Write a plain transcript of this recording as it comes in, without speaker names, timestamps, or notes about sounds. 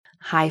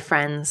Hi,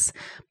 friends.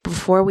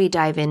 Before we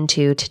dive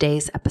into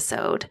today's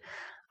episode,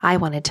 I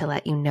wanted to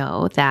let you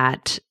know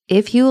that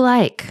if you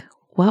like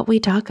what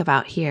we talk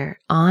about here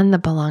on the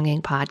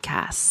Belonging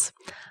Podcasts,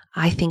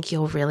 I think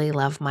you'll really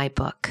love my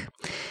book.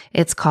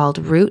 It's called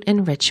Root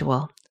and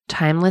Ritual: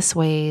 Timeless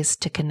Ways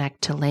to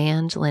Connect to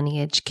Land,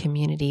 Lineage,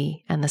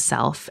 Community, and the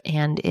Self.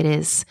 And it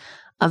is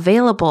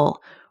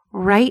available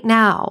right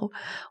now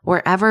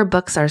wherever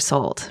books are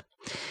sold.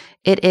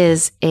 It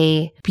is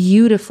a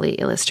beautifully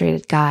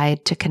illustrated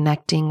guide to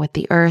connecting with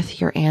the earth,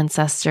 your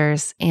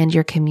ancestors, and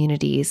your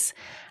communities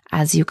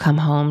as you come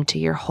home to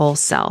your whole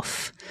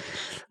self.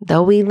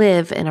 Though we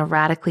live in a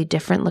radically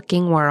different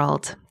looking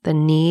world, the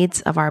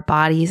needs of our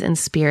bodies and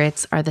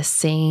spirits are the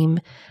same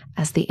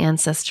as the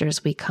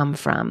ancestors we come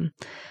from.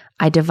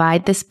 I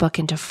divide this book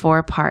into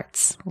 4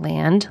 parts: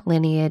 land,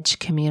 lineage,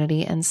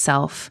 community, and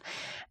self.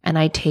 And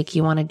I take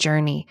you on a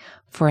journey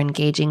for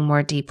engaging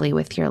more deeply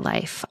with your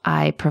life.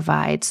 I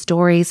provide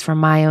stories from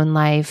my own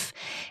life,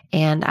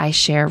 and I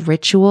share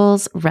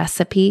rituals,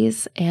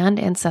 recipes, and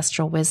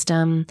ancestral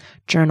wisdom,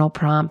 journal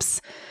prompts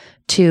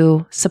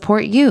to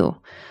support you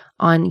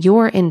on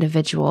your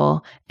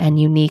individual and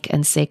unique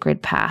and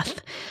sacred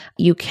path.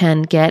 You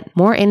can get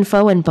more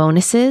info and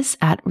bonuses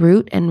at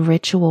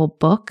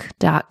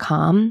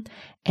rootandritualbook.com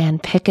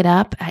and pick it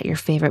up at your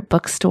favorite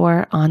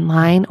bookstore,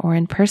 online, or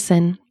in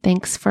person.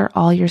 Thanks for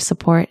all your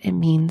support. It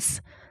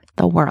means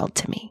the world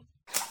to me.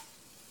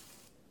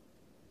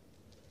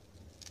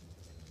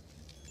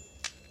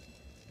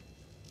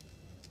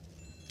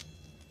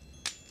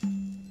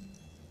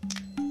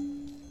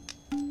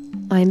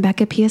 I'm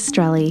Becca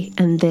Piastrelli,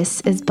 and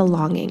this is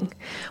Belonging,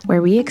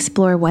 where we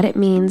explore what it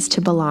means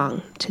to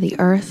belong to the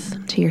earth,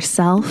 to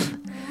yourself,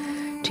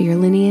 to your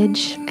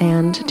lineage,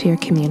 and to your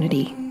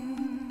community.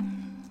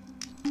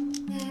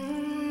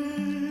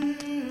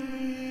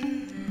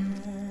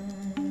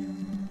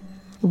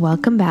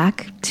 Welcome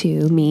back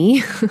to me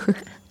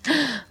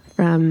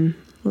from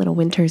little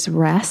winter's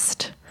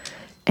rest.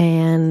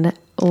 And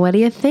what do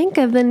you think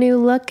of the new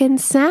look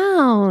and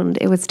sound?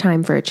 It was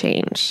time for a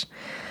change.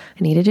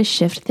 I needed to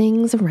shift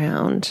things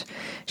around,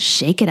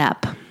 shake it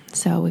up.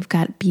 So we've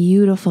got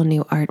beautiful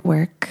new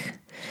artwork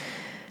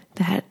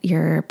that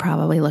you're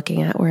probably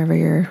looking at wherever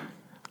you're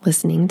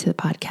listening to the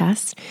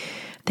podcast.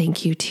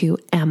 Thank you to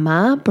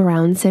Emma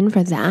Brownson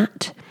for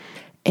that.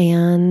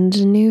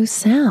 And new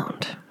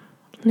sound.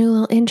 New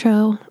little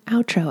intro,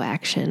 outro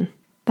action.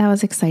 That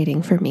was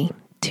exciting for me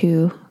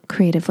to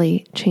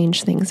creatively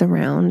change things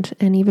around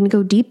and even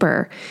go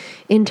deeper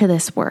into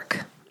this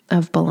work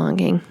of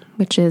belonging,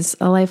 which is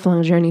a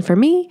lifelong journey for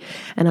me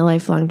and a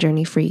lifelong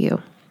journey for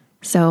you.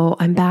 So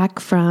I'm back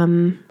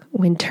from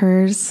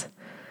winter's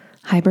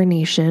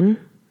hibernation,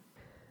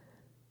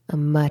 a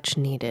much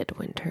needed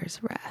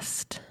winter's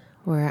rest,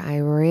 where I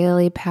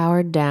really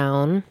powered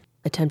down,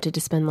 attempted to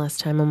spend less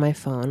time on my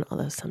phone,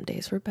 although some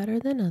days were better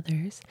than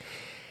others,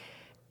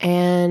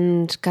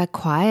 and got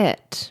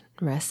quiet,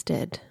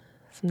 rested,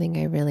 something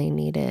I really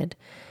needed.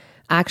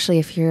 Actually,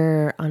 if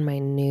you're on my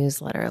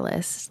newsletter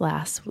list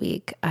last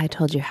week, I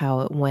told you how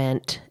it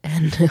went.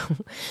 And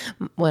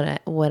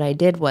what I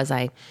did was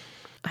I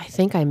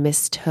think I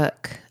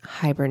mistook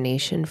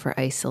hibernation for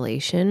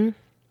isolation,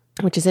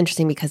 which is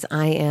interesting because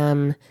I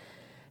am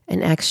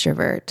an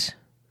extrovert,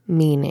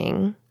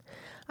 meaning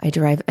I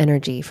derive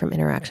energy from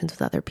interactions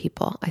with other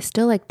people. I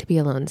still like to be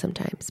alone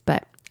sometimes,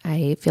 but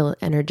I feel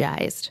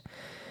energized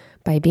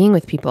by being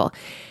with people.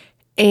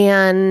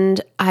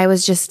 And I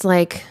was just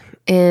like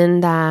in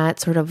that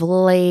sort of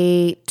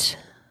late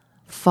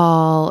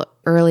fall,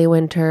 early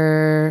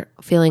winter,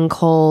 feeling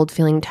cold,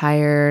 feeling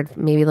tired,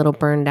 maybe a little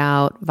burned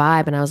out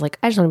vibe. And I was like,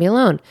 I just want to be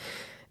alone.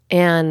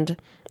 And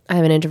I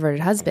have an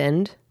introverted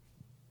husband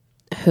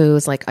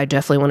who's like, I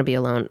definitely want to be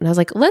alone. And I was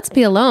like, let's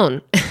be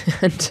alone.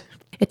 And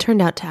it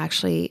turned out to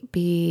actually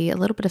be a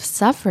little bit of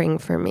suffering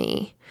for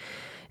me,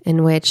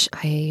 in which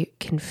I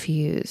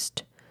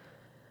confused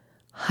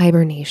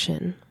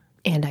hibernation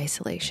and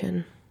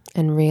isolation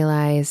and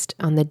realized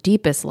on the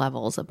deepest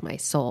levels of my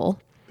soul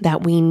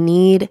that we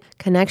need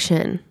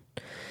connection.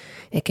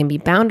 It can be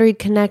boundaried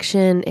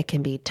connection. It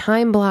can be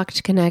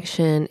time-blocked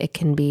connection. It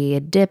can be a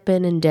dip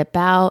in and dip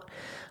out,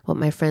 what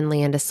my friend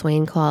Leanda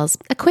Swain calls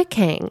a quick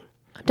hang.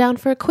 I'm down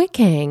for a quick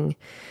hang,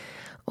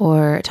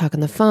 or talk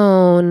on the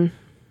phone,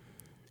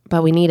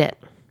 but we need it.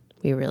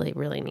 We really,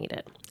 really need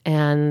it.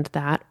 And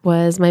that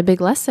was my big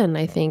lesson,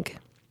 I think,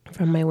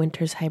 from my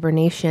winter's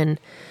hibernation,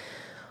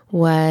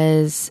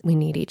 was we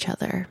need each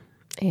other.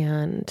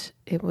 And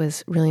it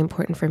was really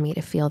important for me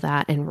to feel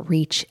that and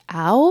reach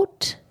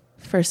out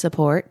for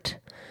support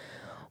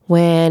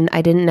when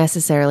I didn't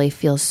necessarily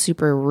feel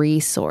super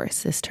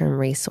resourced. This term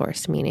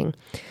resourced, meaning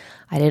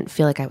I didn't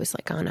feel like I was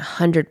like on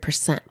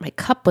 100%. My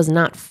cup was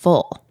not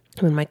full.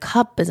 When my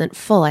cup isn't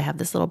full, I have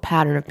this little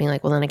pattern of being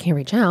like, well, then I can't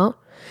reach out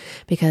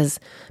because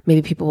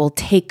maybe people will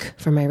take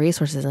from my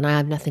resources and I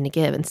have nothing to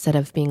give, instead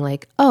of being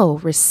like, oh,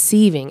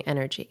 receiving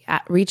energy,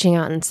 reaching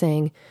out and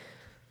saying,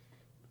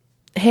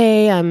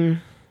 hey,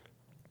 I'm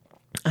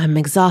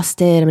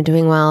exhausted. I'm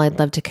doing well. I'd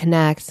love to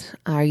connect.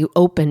 Are you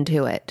open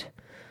to it?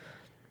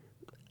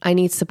 I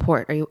need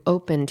support. Are you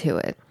open to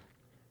it?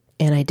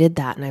 And I did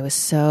that, and I was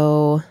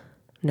so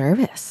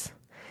nervous.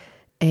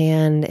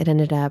 And it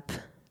ended up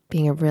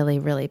being a really,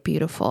 really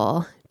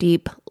beautiful,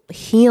 deep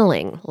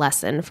healing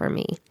lesson for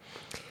me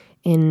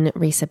in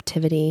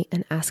receptivity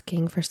and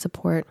asking for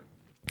support.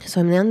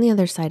 So I'm on the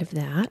other side of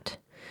that.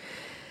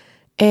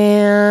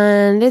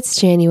 And it's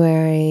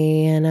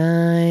January, and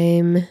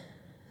I'm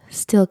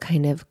still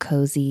kind of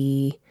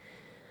cozy,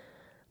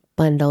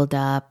 bundled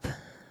up,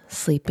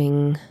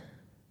 sleeping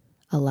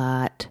a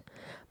lot.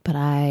 But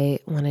I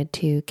wanted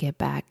to get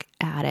back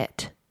at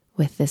it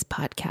with this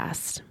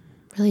podcast.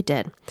 Really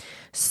did.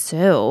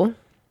 So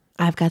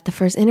I've got the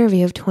first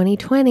interview of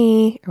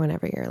 2020, or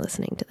whenever you're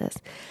listening to this,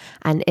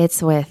 and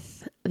it's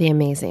with the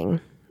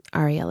amazing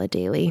Ariella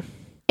Daly,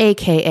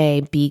 aka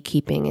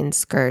Beekeeping in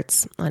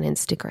Skirts on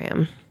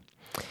Instagram.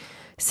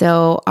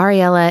 So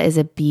Ariella is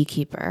a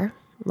beekeeper,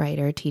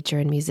 writer, teacher,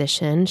 and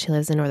musician. She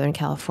lives in Northern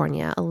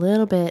California, a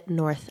little bit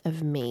north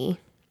of me.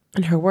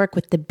 And her work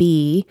with the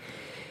bee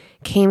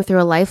came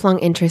through a lifelong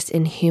interest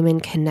in human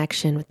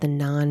connection with the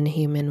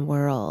non-human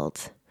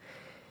world.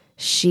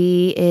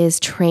 She is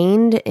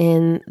trained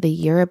in the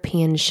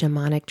European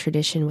shamanic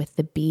tradition with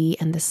the bee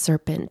and the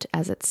serpent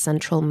as its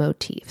central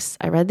motifs.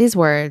 I read these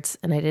words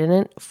and I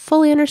didn't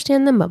fully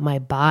understand them, but my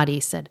body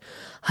said,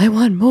 I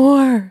want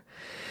more.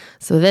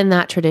 So within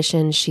that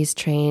tradition, she's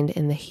trained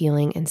in the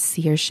healing and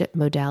seership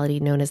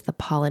modality known as the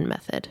pollen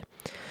method.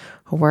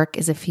 Her work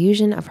is a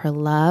fusion of her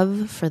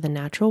love for the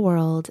natural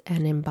world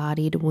and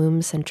embodied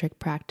womb-centric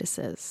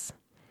practices.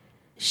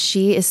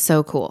 She is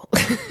so cool.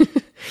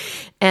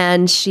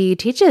 And she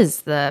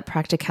teaches the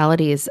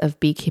practicalities of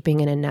beekeeping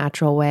in a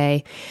natural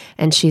way.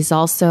 And she's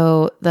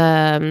also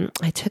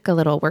I took a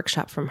little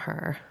workshop from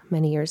her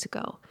many years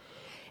ago.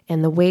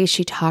 And the way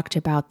she talked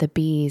about the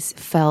bees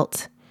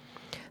felt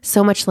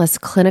so much less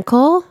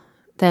clinical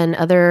than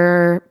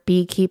other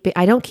beekeeping.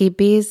 I don't keep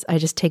bees. I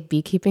just take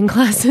beekeeping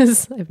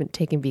classes. I've been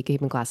taking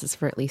beekeeping classes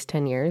for at least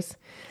 10 years.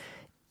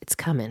 It's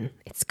coming.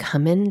 It's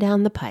coming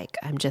down the pike.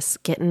 I just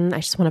want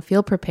to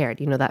feel prepared.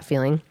 You know that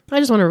feeling? I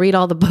just want to read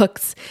all the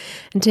books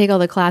and take all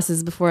the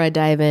classes before I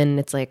dive in.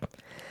 It's like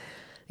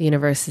the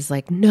universe is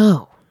like,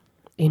 no,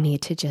 you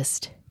need to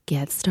just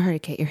get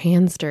started, get your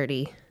hands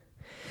dirty.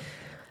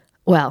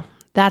 Well,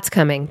 that's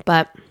coming.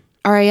 But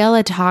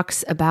Ariella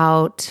talks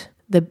about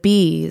the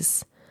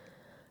bees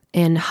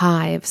and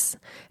hives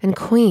and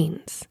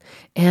queens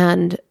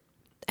and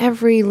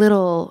every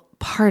little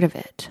part of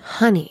it,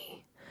 honey,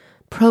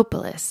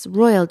 propolis,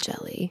 royal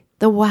jelly,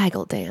 the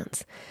waggle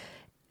dance,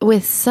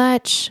 with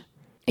such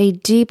a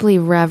deeply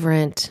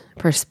reverent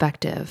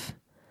perspective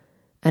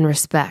and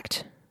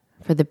respect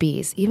for the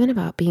bees, even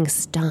about being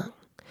stung.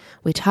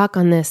 We talk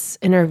on this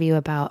interview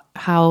about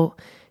how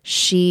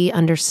she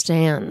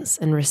understands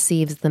and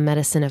receives the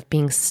medicine of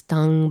being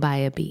stung by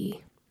a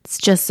bee. It's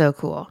just so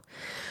cool.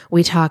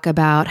 We talk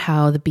about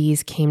how the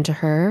bees came to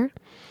her.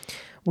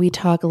 We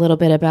talk a little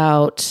bit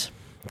about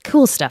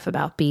cool stuff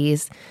about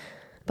bees.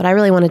 But I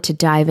really wanted to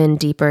dive in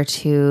deeper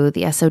to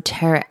the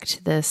esoteric,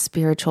 to the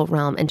spiritual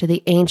realm, and to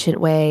the ancient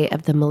way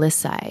of the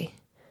Melissae,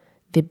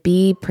 the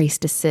bee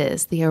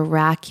priestesses, the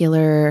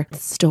oracular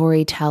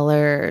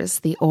storytellers,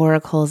 the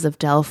oracles of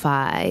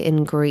Delphi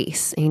in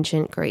Greece,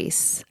 ancient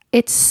Greece.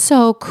 It's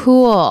so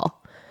cool.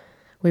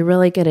 We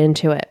really get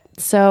into it.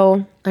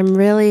 So I'm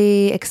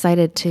really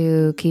excited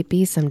to keep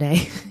bees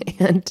someday.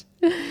 And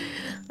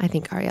I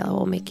think Ariella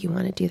will make you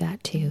want to do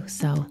that too.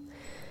 So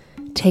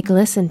take a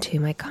listen to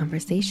my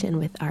conversation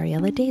with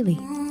Ariella Daly.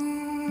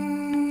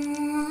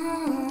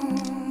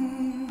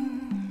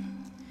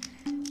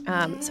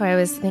 So I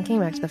was thinking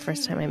back to the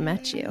first time I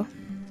met you,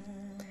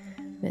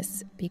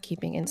 Miss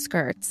Beekeeping in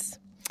Skirts,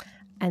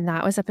 and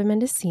that was up in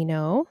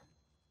Mendocino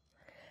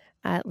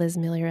at Liz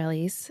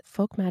Migliarelli's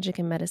Folk Magic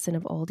and Medicine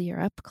of Old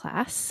Europe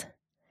class,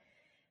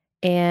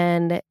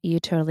 and you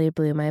totally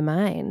blew my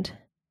mind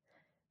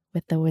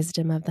with the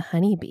wisdom of the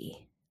honeybee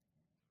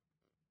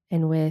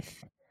and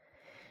with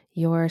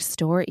your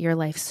story, your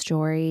life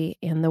story,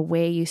 and the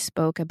way you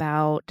spoke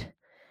about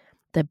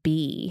the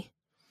bee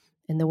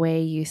and the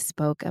way you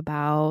spoke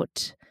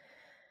about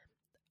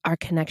our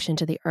connection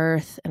to the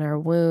earth and our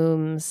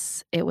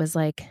wombs. It was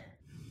like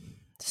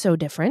so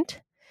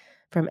different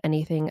from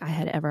anything I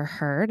had ever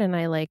heard. And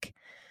I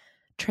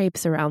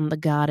traipse around the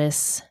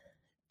goddess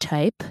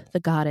type, the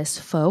goddess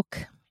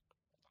folk.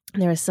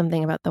 And there was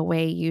something about the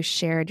way you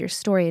shared your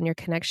story and your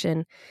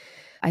connection.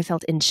 I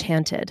felt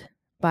enchanted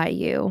by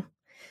you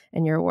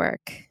and your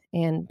work.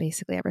 And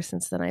basically ever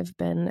since then, I've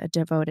been a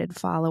devoted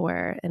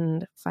follower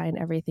and find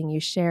everything you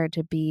share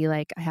to be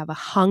I have a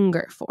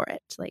hunger for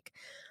it.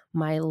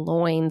 My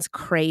loins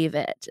crave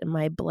it and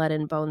my blood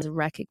and bones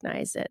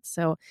recognize it.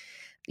 So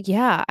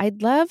yeah,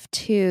 I'd love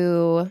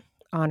to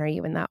honor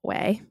you in that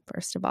way,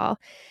 first of all.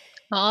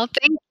 Oh,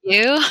 thank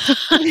you.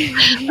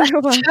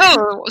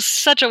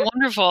 Such a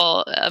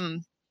wonderful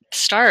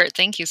start.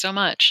 Thank you so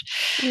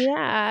much.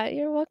 Yeah,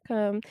 you're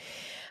welcome.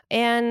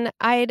 And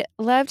I'd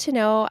love to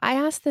know, I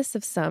asked this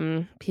of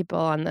some people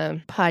on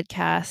the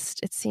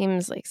podcast. It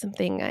seems like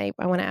something I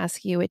want to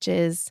ask you, which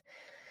is,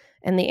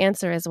 And the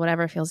answer is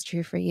whatever feels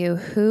true for you.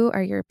 Who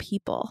are your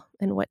people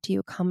and what do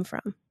you come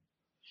from?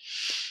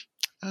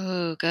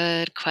 Oh,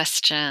 good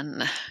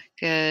question.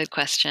 Good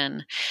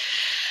question.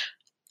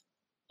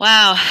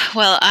 Wow.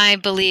 Well, I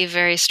believe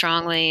very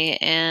strongly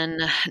in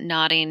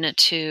nodding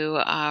to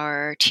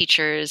our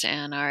teachers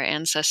and our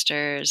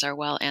ancestors, our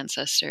well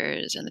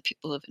ancestors, and the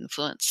people who have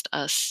influenced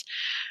us.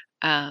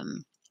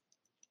 Um,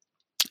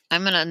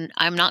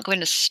 I'm not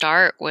going to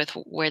start with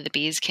where the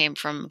bees came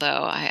from,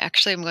 though. I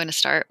actually am going to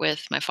start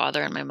with my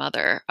father and my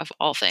mother, of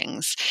all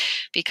things,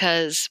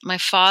 because my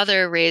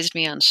father raised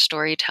me on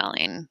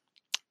storytelling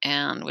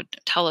and would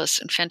tell us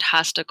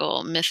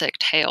fantastical mythic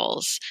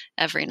tales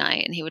every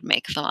night, and he would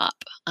make them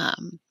up.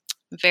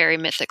 Very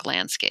mythic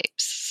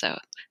landscapes. So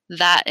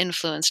that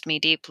influenced me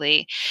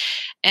deeply.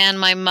 And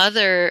my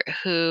mother,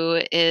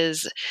 who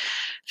is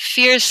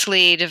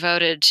fiercely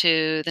devoted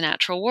to the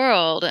natural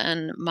world,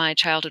 and my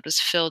childhood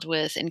was filled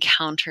with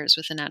encounters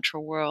with the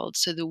natural world.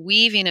 So the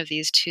weaving of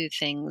these two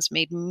things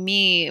made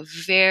me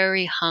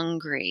very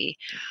hungry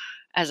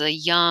as a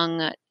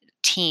young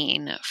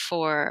teen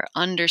for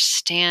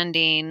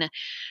understanding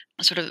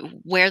sort of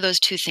where those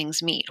two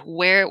things meet.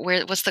 Where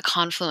what's the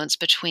confluence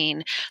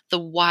between the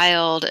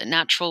wild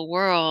natural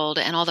world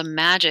and all the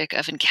magic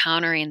of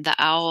encountering the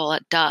owl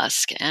at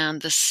dusk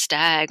and the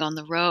stag on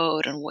the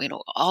road, and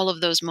all of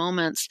those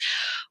moments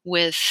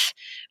with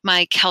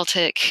my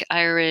Celtic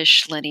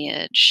Irish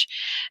lineage,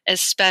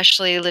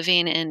 especially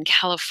living in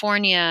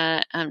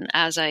California,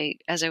 as I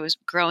was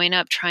growing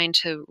up, trying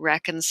to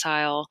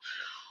reconcile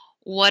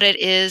what it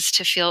is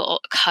to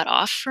feel cut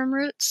off from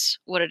roots,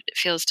 what it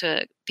feels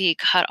to be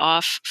cut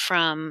off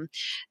from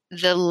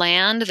the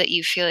land that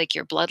you feel like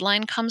your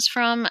bloodline comes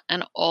from,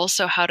 and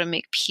also how to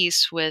make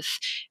peace with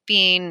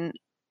being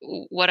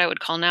what I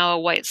would call now a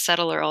white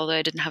settler, although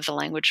I didn't have the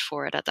language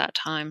for it at that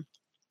time.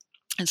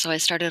 And so I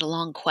started a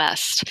long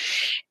quest,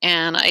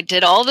 and I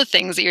did all the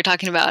things that you're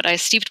talking about. I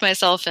steeped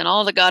myself in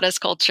all the goddess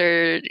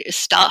culture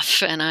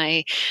stuff, and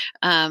I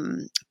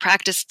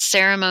practiced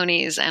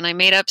ceremonies, and I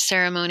made up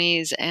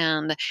ceremonies,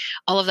 and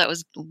all of that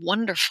was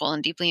wonderful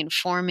and deeply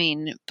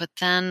informing. But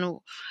then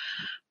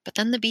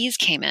the bees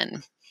came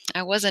in.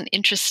 I wasn't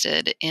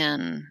interested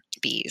in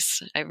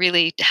bees. I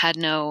really had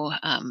no,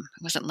 it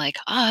wasn't like,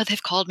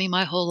 they've called me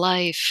my whole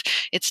life.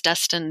 It's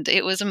destined.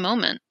 It was a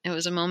moment. It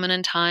was a moment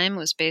in time. It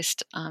was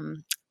based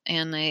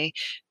in a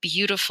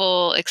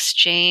beautiful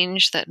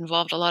exchange that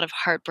involved a lot of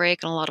heartbreak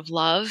and a lot of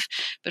love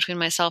between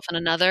myself and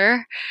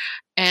another.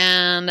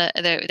 And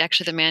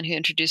actually the man who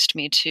introduced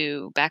me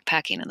to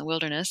backpacking in the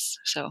wilderness.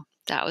 So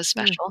that was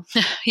special.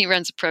 He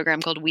runs a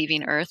program called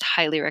Weaving Earth.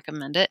 Highly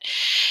recommend it.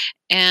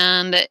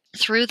 And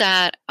through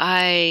that,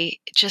 I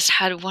just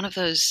had one of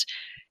those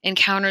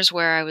encounters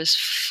where I was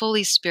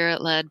fully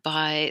spirit led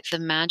by the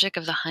magic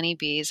of the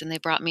honeybees. And they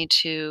brought me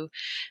to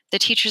the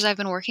teachers I've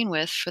been working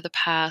with for the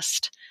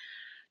past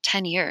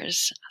 10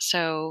 years.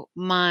 So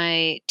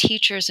my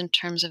teachers in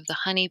terms of the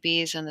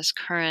honeybees and this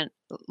current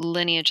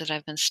lineage that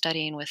I've been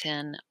studying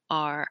within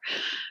are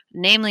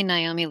namely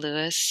Naomi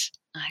Lewis,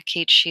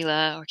 Kate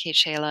Sheila,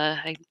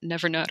 I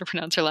never know how to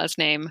pronounce her last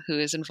name, who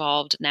is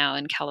involved now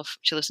in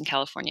she lives in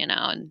California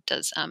now and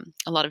does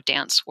a lot of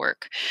dance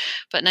work.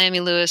 But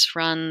Naomi Lewis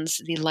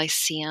runs the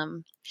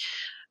Lyceum,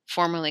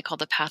 formerly called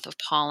the Path of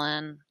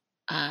Pollen,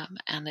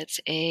 and it's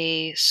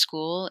a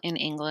school in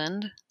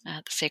England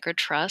at the Sacred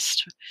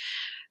Trust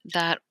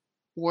that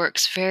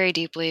works very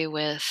deeply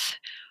with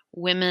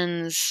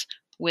women's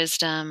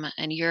wisdom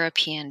and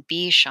European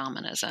bee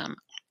shamanism.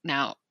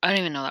 Now, I don't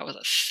even know that was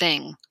a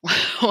thing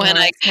when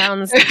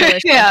sounds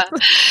delicious. Yeah,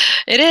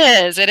 it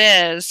is. It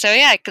is. So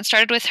yeah, I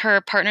started with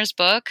her partner's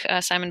book,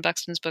 Simon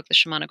Buxton's book, The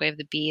Shamanic Way of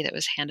the Bee, that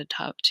was handed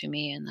to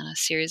me, and then a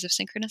series of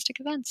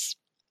synchronistic events.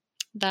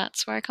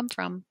 That's where I come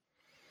from.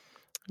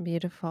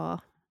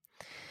 Beautiful.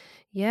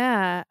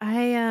 Yeah,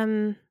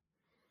 I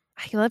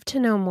love to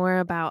know more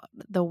about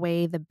the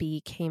way the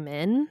bee came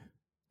in,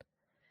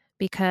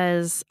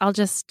 because I'll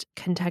just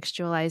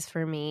contextualize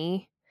for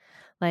me.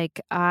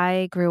 Like,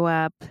 I grew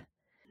up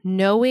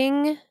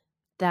knowing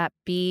that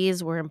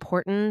bees were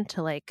important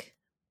to like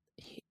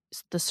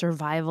the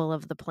survival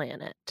of the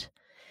planet,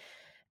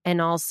 and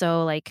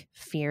also like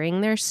fearing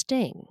their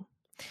sting,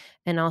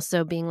 and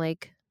also being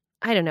like,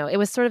 I don't know, it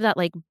was sort of that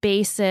like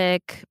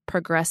basic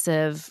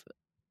progressive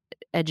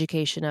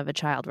education of a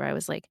child where I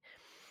was like,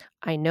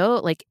 I know,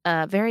 like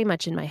very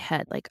much in my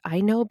head, like I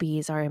know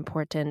bees are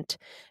important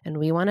and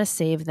we want to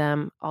save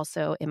them.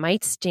 Also, it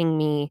might sting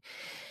me,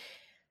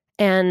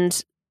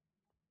 and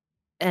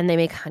they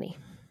make honey,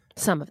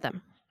 some of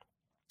them,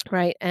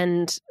 right?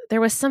 And there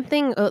was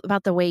something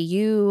about the way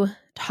you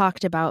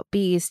talked about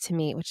bees to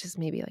me, which is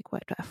maybe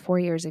like 4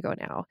 years ago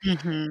now,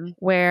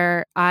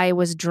 where I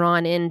was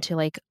drawn into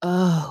like,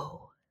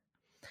 oh,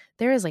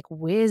 there is like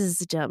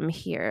wisdom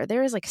here.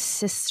 There is like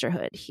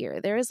sisterhood here.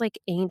 There is like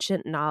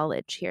ancient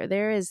knowledge here.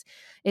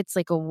 It's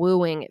like a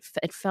wooing.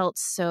 It felt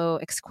so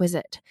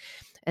exquisite.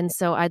 And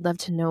so I'd love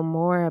to know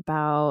more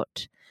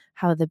about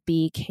how the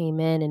bee came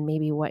in, and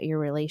maybe what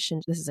your this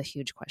is a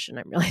huge question,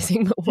 I'm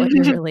realizing, but what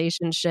your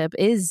relationship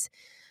is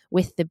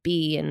with the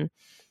bee,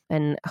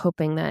 and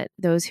hoping that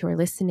those who are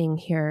listening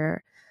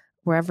here,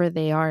 wherever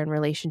they are in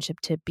relationship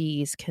to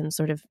bees, can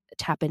sort of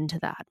tap into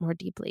that more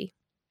deeply.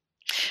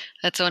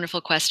 That's a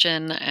wonderful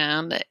question,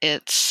 and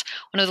it's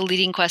one of the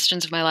leading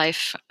questions of my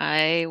life.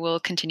 I will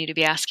continue to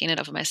be asking it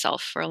of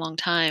myself for a long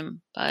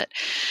time, but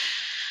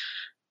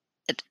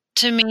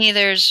to me,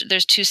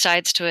 there's two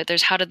sides to it.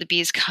 There's how did the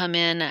bees come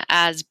in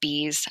as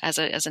bees, as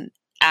an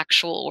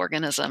actual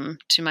organism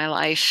to my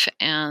life,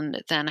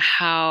 and then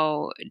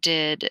how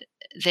did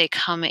they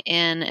come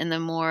in the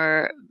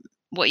more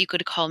what you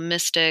could call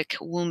mystic,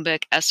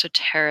 wombic,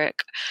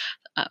 esoteric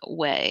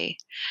way.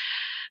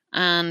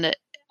 And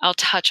I'll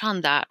touch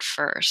on that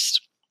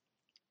first.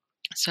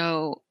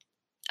 So,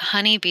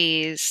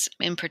 honeybees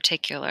in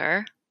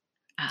particular,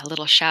 a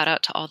little shout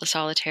out to all the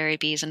solitary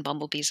bees and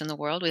bumblebees in the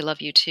world. We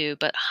love you too.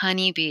 But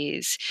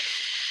honeybees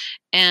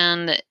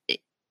and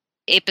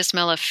Apis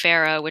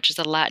mellifera, which is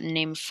the Latin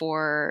name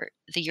for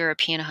the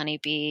European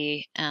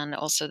honeybee and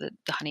also the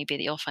honeybee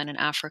that you'll find in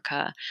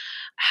Africa,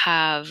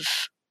 have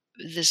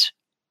this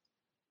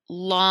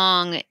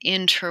long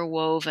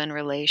interwoven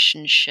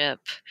relationship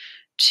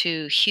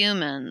to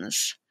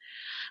humans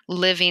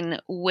living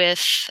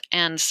with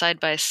and side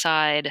by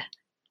side,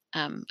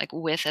 like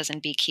with as in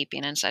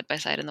beekeeping and side by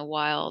side in the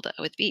wild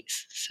with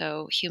bees.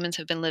 So humans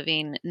have been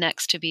living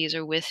next to bees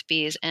or with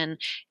bees and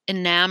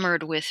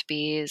enamored with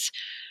bees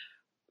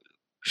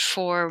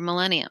for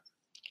millennia.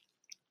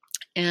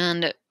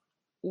 And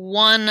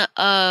one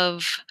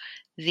of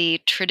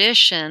the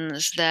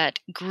traditions that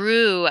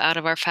grew out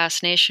of our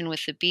fascination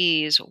with the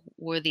bees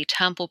were the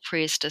temple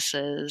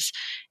priestesses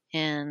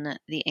in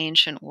the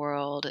ancient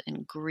world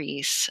in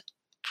Greece,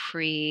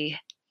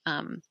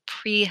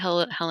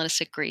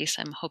 pre-Hellenistic Greece.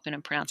 I'm hoping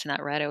I'm pronouncing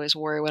that right. I always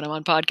worry when I'm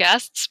on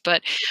podcasts,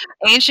 but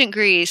ancient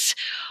Greece,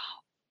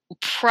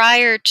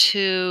 prior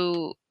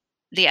to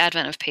the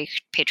advent of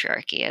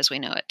patriarchy as we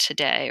know it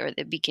today, or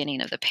the beginning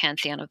of the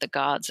pantheon of the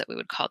gods that we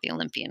would call the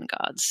Olympian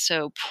gods.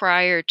 So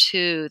prior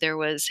to, there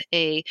was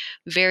a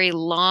very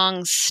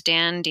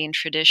long-standing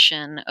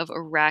tradition of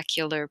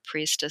oracular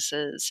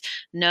priestesses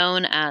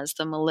known as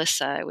the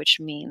Melissa, which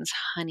means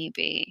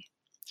honeybee.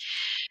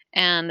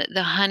 And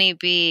the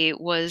honeybee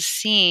was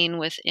seen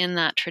within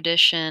that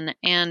tradition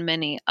and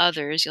many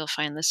others. You'll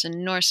find this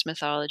in Norse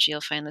mythology,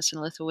 you'll find this in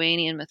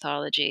Lithuanian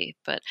mythology,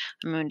 but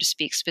I'm going to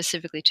speak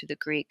specifically to the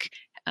Greek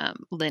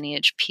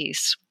lineage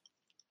piece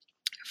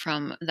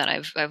from that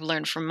I've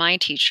learned from my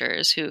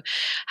teachers who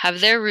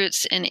have their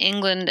roots in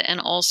England and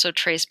also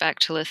trace back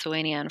to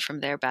Lithuania and from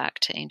there back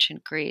to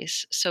ancient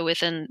Greece. So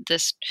within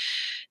this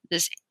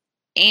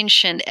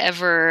ancient,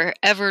 ever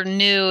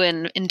new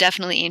and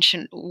indefinitely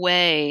ancient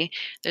way,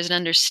 there's an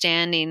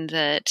understanding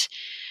that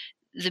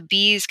the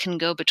bees can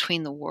go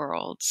between the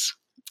worlds.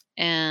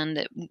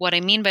 And what I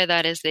mean by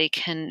that is they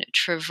can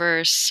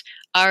traverse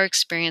our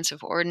experience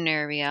of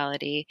ordinary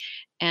reality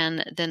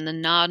and then the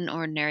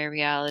non-ordinary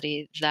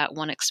reality that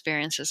one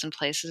experiences in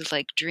places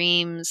like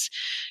dreams,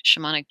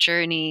 shamanic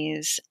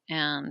journeys,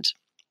 and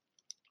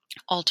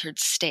altered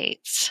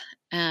states.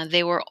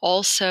 They were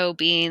also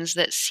beings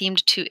that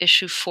seemed to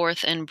issue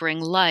forth and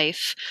bring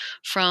life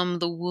from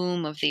the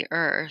womb of the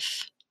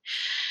earth.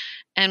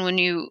 And when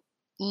you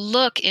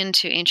look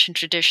into ancient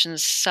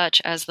traditions such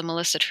as the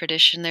Melissa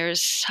tradition, there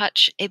is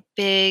such a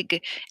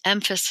big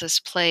emphasis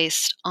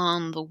placed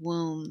on the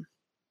womb.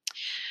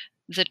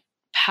 The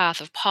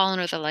path of pollen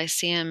or the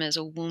lyceum is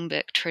a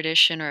wombic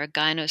tradition or a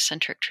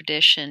gynocentric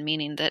tradition,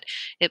 meaning that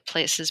it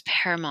places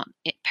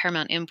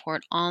paramount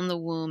import on the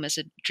womb as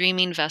a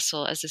dreaming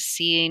vessel, as a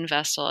seeing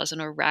vessel, as an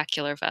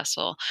oracular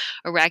vessel.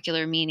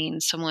 Oracular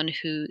meaning someone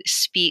who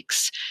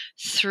speaks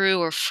through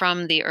or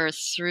from the earth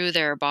through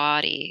their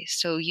body.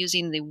 So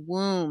using the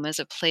womb as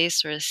a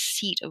place or a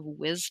seat of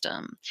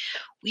wisdom.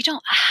 We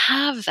don't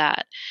have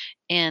that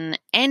in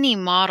any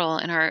model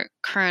in our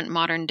current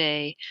modern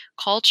day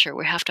culture.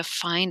 We have to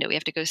find it. We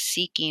have to go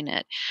seeking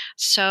it.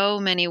 So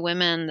many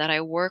women that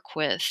I work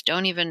with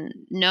don't even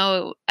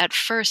know at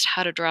first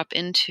how to drop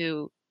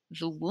into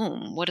the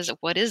womb. What is it?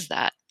 What is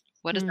that?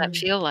 What does that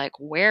feel like?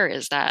 Where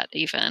is that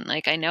even?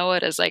 Like, I know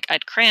it as like I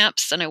had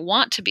cramps and I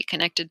want to be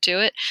connected to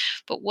it,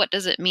 but what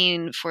does it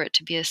mean for it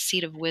to be a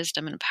seat of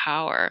wisdom and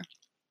power?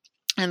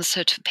 And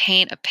so to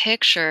paint a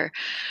picture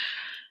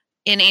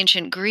in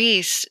ancient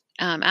Greece,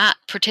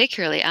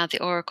 particularly at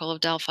the Oracle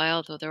of Delphi,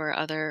 although there were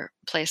other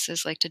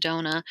places like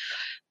Dodona,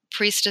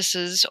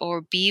 priestesses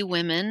or bee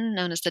women,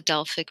 known as the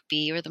Delphic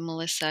bee or the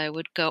Melissa,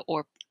 would go,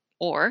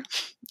 or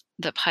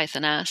the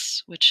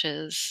Pythoness, which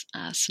is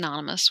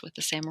synonymous with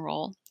the same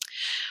role,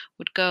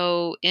 would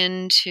go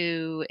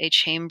into a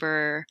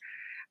chamber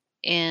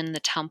in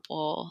the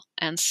temple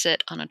and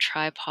sit on a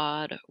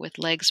tripod with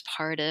legs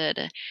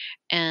parted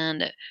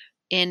and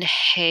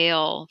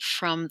inhale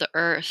from the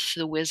earth,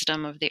 the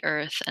wisdom of the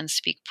earth, and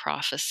speak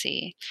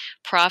prophecy.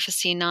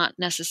 Prophecy not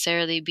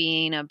necessarily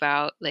being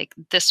about like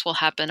this will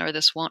happen or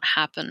this won't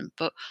happen,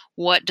 but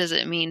what does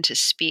it mean to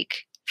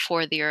speak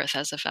for the earth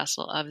as a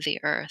vessel of the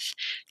earth,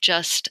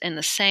 just in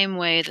the same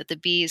way that the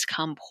bees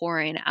come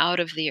pouring out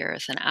of the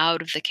earth and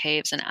out of the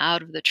caves and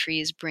out of the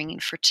trees, bringing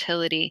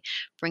fertility,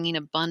 bringing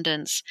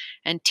abundance,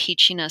 and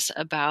teaching us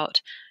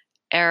about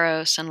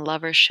eros and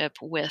lovership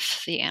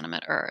with the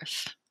animate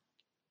earth.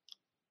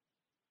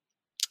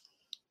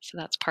 So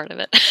that's part of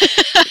it.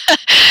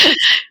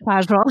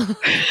 Casual.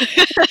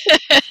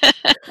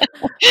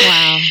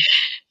 Wow.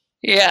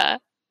 Yeah.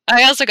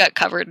 I also got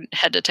covered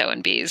head to toe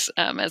in bees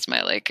as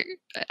my like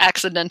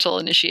accidental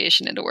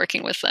initiation into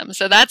working with them.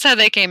 So that's how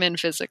they came in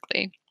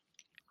physically.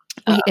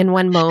 Wait, in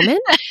one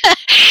moment?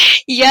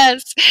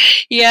 Yes.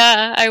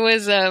 Yeah. I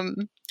was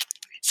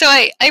so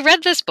I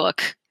read this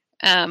book,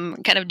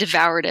 kind of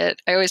devoured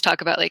it. I always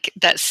talk about like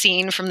that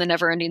scene from the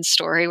Neverending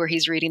Story where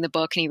he's reading the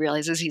book and he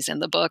realizes he's in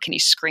the book and he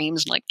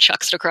screams and like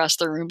chucks it across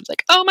the room. It's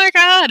like, oh my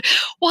God,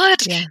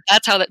 what? Yeah.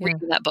 That's how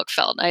reading that book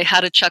felt. I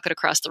had a chuck it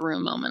across the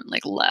room moment,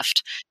 like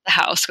left the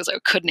house because I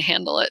couldn't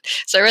handle it.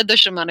 So I read The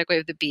Shamanic Way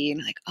of the Bee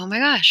and like, oh my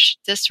gosh,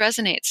 this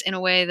resonates in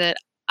a way that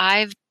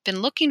I've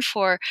been looking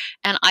for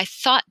and I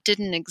thought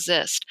didn't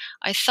exist.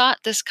 I thought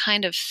this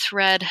kind of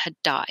thread had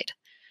died.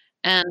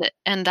 And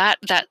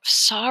that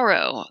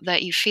sorrow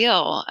that you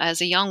feel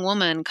as a young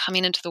woman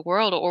coming into the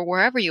world or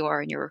wherever you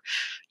are in your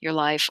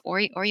life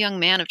or young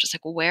man of just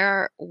like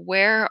where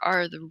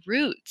are the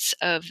roots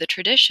of the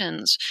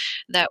traditions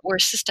that were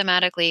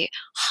systematically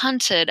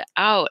hunted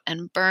out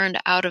and burned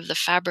out of the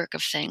fabric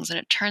of things, and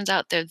it turns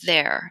out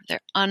they're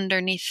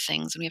underneath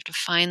things and we have to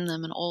find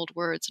them in old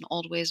words and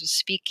old ways of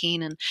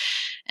speaking,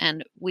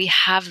 and we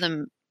have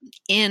them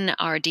in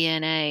our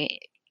DNA,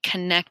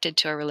 connected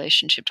to our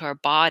relationship to our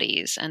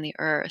bodies and the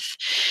earth.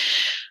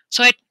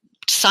 So I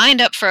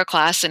signed up for a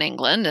class in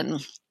England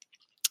and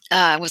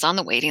was on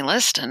the waiting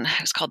list, and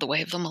it was called The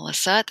Way of the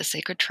Melissa at the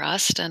Sacred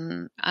Trust.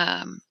 And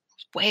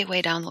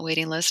way down the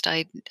waiting list,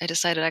 I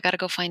decided I got to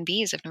go find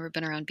bees. I've never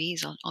been around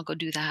bees. I'll go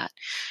do that.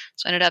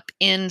 So I ended up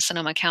in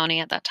Sonoma County.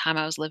 At that time,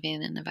 I was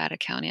living in Nevada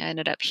County. I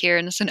ended up here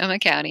in Sonoma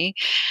County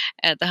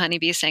at the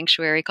honeybee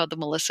sanctuary called the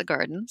Melissa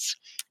Gardens.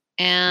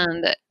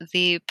 And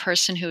the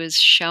person who was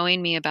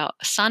showing me about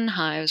sun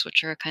hives,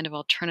 which are a kind of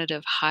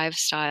alternative hive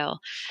style,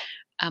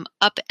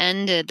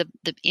 upended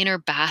the inner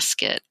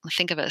basket.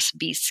 Think of a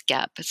bee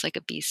skep. It's like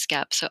a bee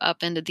skep. So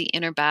upended the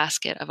inner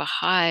basket of a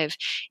hive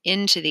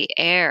into the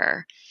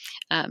air.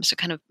 So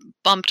kind of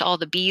bumped all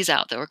the bees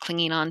out that were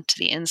clinging on to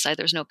the inside.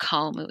 There was no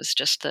comb. It was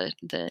just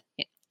the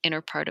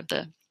inner part of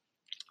the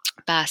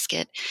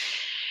basket.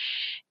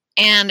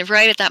 And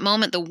right at that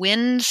moment, the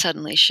wind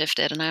suddenly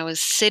shifted, and I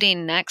was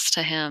sitting next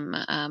to him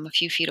a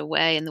few feet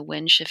away, and the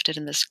wind shifted,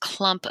 and this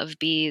clump of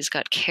bees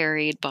got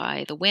carried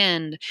by the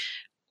wind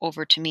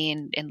over to me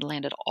and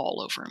landed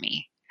all over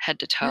me, head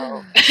to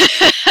toe.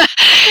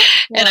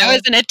 And I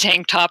was in a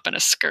tank top and a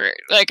skirt.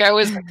 Like I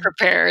wasn't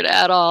prepared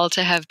at all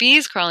to have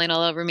bees crawling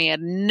all over me.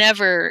 I'd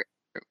never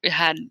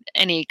had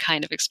any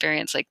kind of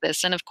experience like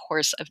this. And of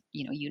course,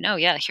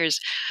 yeah, here's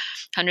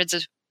hundreds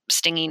of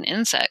stinging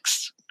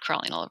insects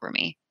crawling all over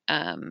me.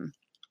 And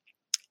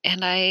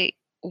I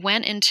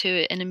went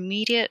into an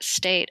immediate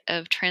state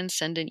of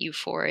transcendent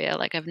euphoria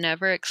like I've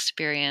never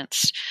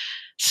experienced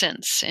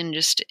since. And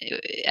just,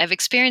 I've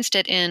experienced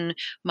it in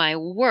my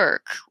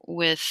work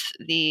with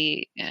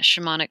the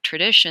shamanic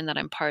tradition that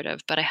I'm part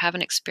of, but I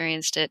haven't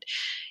experienced it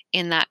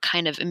in that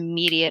kind of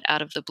immediate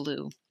out of the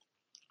blue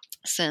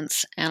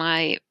since. And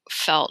I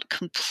felt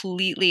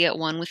completely at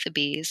one with the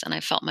bees, and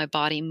I felt my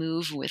body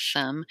move with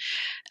them.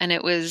 And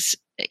it was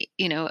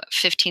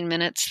 15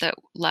 minutes that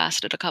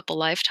lasted a couple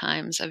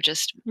lifetimes of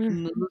just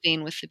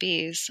moving with the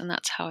bees. And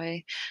that's how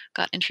I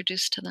got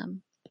introduced to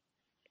them.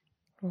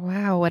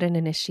 Wow, what an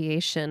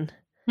initiation.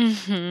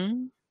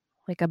 Mm-hmm.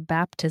 Like a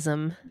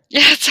baptism.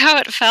 Yeah, that's how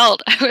it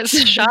felt. I was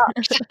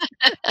shocked.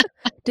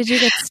 Did you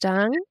get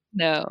stung?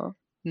 No.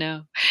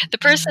 The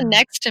person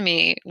next to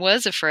me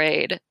was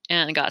afraid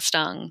and got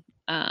stung.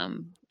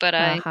 But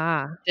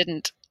I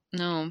didn't.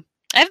 No.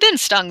 I've been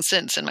stung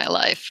since in my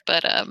life,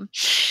 but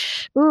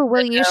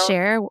will you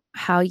share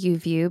how you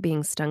view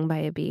being stung by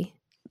a bee?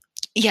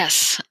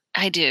 Yes,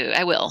 I do.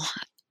 I will.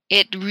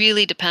 It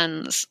really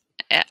depends.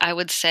 I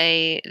would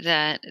say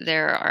that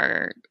there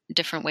are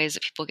different ways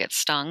that people get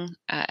stung.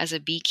 As a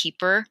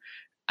beekeeper,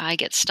 I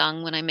get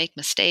stung when I make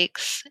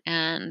mistakes,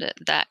 and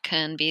that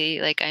can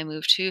be like I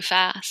move too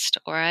fast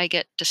or I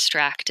get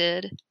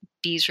distracted.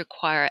 Bees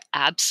require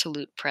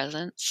absolute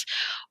presence,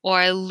 or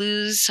I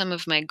lose some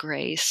of my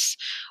grace,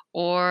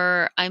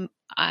 or I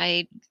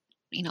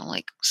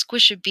like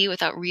squish a bee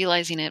without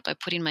realizing it by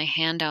putting my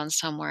hand down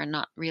somewhere and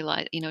not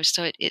realize,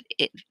 so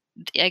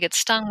I get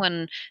stung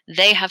when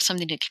they have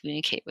something to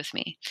communicate with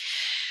me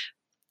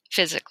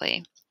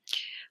physically.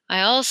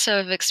 I also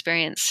have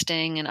experienced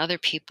sting in other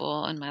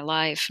people in my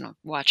life and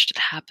watched it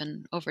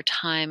happen over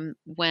time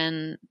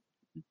when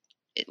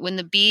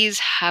the bees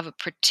have a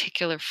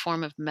particular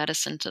form of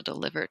medicine to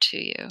deliver to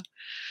you.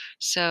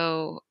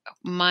 So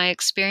my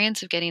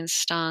experience of getting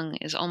stung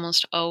is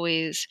almost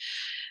always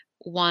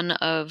one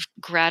of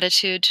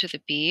gratitude to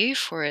the bee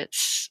for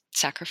its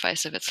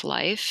sacrifice of its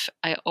life.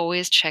 I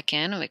always check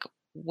in, like,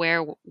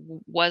 where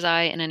was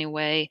I in any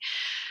way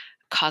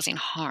causing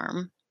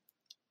harm?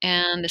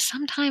 And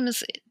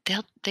sometimes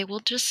they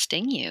will just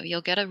sting you.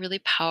 You'll get a really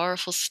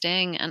powerful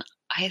sting, and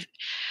I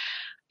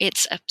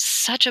it's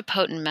such a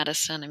potent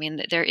medicine. I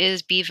mean, there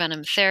is bee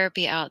venom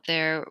therapy out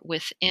there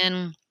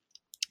within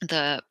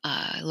the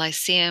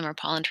Lyceum or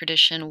pollen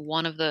tradition.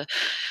 One of the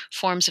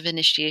forms of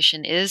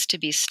initiation is to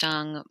be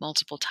stung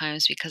multiple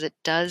times because it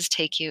does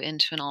take you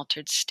into an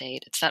altered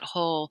state. It's that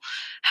whole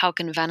how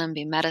can venom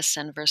be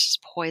medicine versus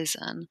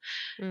poison?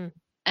 Mm.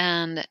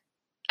 And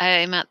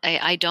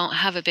I don't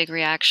have a big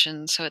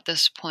reaction, so at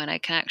this point I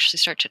can actually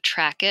start to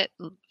track it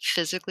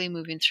physically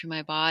moving through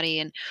my body.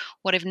 And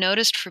what I've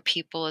noticed for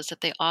people is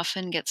that they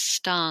often get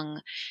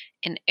stung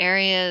in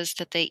areas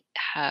that they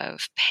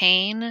have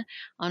pain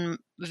on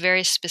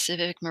very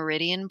specific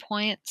meridian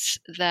points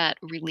that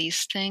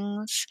release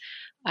things.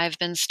 I've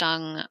been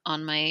stung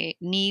on my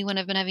knee when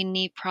I've been having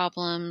knee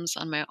problems,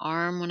 on my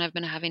arm when I've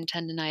been having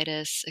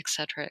tendinitis, et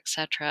cetera, et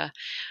cetera.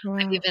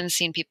 I've Wow. even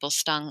seen people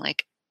stung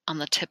like on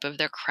the tip of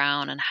their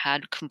crown and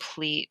had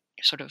complete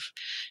sort of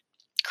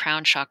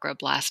crown chakra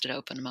blasted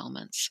open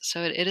moments.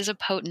 So it is a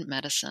potent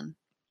medicine.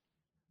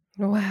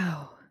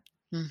 Wow.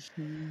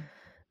 Mhm.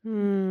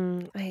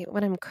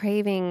 What I'm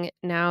craving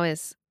now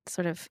is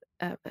sort of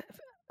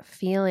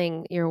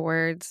feeling your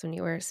words when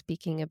you were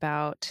speaking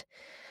about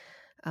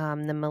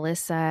the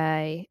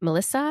Melissa,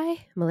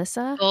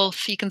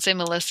 Both, you can say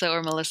Melissa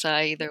or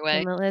Melissa either the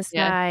way. Melissa,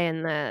 Yeah.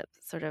 and the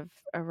sort of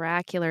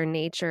oracular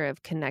nature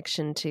of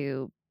connection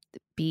to the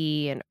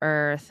bee and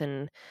earth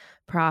and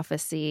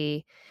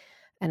prophecy.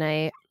 And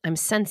I'm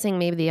sensing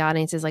maybe the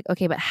audience is like,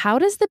 okay, but how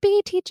does the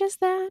bee teach us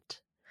that?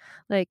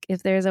 Like,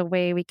 if there's a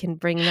way we can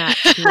bring that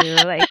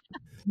to, like,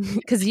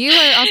 because you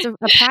are also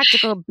a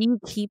practical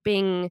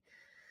beekeeping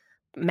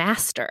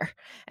master,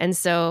 and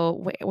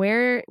so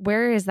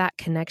where is that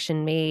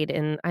connection made?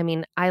 And I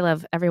mean, I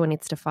love everyone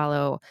needs to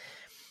follow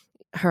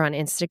her on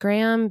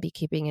Instagram,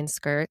 Beekeeping in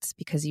Skirts,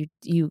 because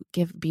you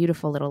give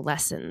beautiful little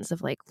lessons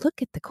of like,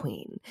 look at the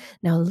queen.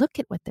 Now look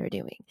at what they're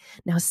doing.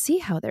 Now see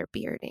how they're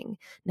bearding.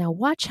 Now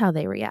watch how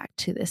they react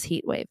to this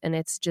heat wave. And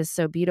it's just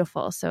so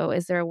beautiful. So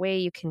is there a way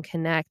you can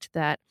connect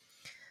that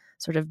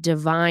sort of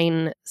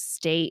divine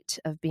state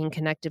of being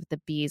connected with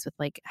the bees with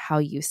like how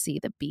you see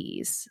the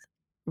bees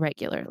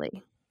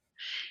regularly?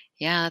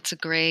 Yeah, that's a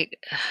great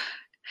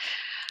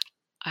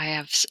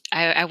I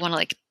want to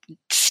like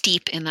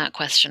steep in that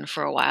question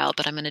for a while,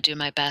 but I'm going to do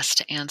my best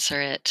to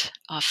answer it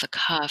off the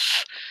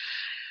cuff.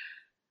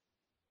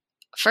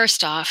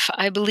 First off,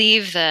 I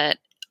believe that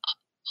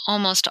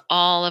almost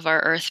all of our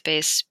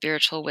earth-based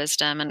spiritual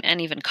wisdom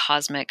and even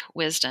cosmic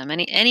wisdom,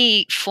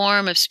 any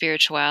form of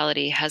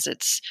spirituality has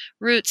its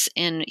roots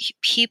in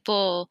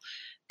people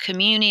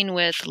communing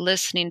with,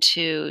 listening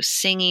to,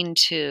 singing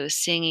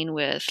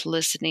with,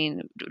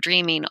 listening,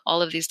 dreaming,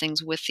 all of these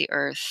things with the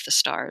earth, the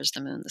stars, the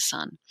moon, the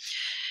sun.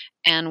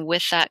 And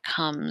with that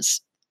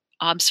comes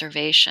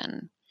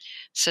observation.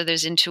 So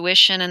there's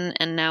intuition,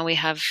 and now we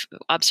have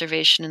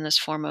observation in this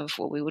form of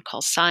what we would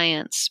call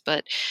science,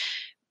 but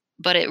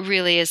it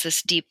really is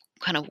this deep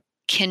kind of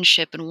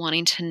kinship and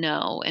wanting to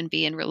know and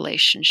be in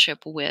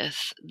relationship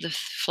with the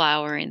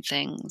flowering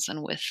things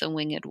and with the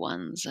winged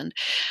ones. And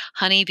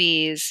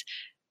honeybees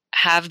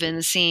have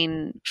been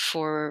seen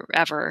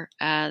forever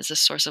as a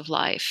source of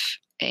life.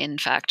 In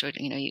fact,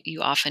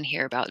 you often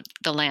hear about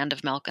the land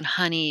of milk and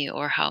honey,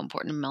 or how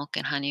important milk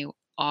and honey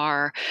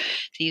are.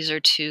 These are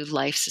two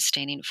life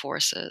sustaining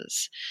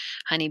forces.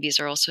 Honeybees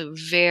are also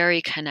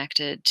very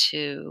connected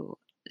to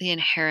the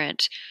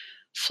inherent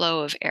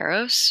flow of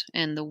eros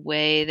and the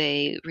way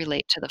they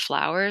relate to the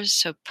flowers.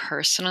 So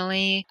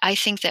personally, I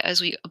think that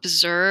as we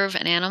observe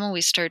an animal,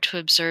 we start to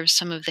observe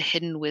some of the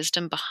hidden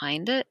wisdom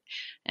behind it.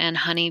 And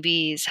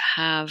honeybees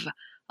have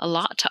a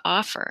lot to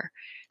offer.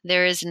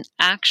 There is an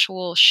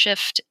actual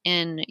shift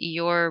in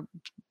your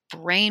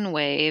brain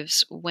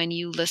waves when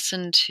you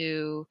listen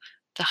to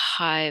the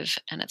hive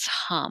and its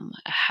hum.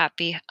 A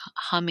happy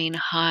humming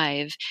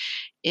hive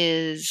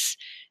is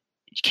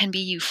can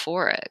be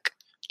euphoric.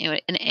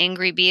 An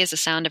angry bee is a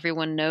sound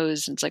everyone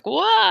knows, and it's like,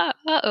 whoa,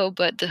 uh-oh,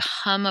 but the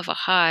hum of a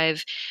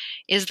hive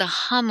is the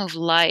hum of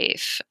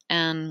life.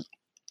 And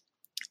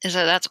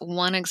so that's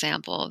one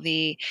example.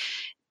 The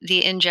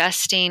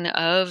ingesting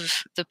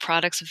of the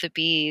products of the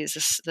bees,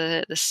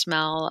 the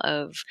smell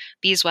of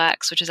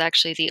beeswax, which is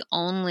actually the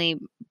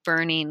only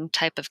burning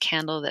type of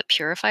candle that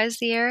purifies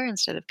the air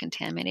instead of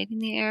contaminating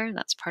the air. And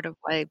that's part of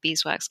why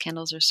beeswax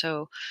candles are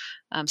so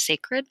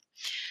sacred.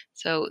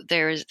 So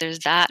there's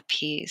that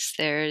piece.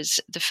 There's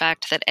the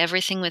fact that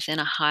everything within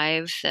a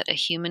hive that a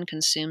human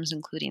consumes,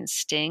 including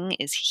sting,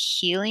 is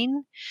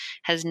healing,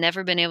 has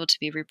never been able to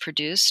be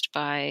reproduced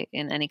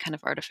in any kind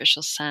of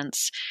artificial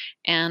sense,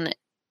 and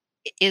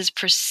is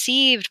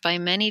perceived by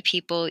many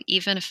people,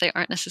 even if they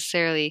aren't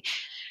necessarily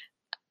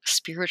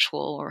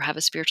spiritual or have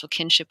a spiritual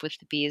kinship with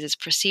the bees, is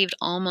perceived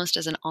almost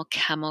as an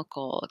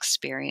alchemical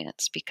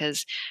experience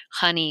because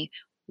honey,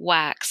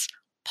 wax,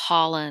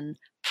 pollen,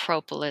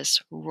 propolis,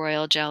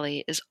 royal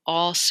jelly is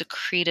all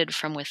secreted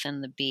from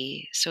within the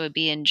bee. So a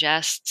bee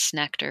ingests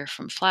nectar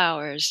from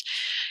flowers,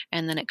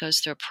 and then it goes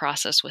through a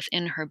process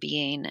within her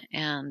being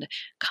and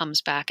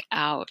comes back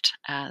out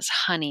as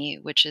honey,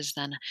 which is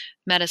then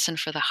medicine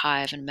for the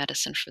hive and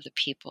medicine for the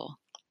people.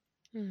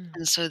 Mm.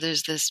 And so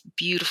there's this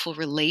beautiful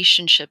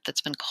relationship that's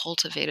been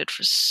cultivated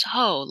for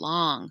so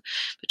long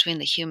between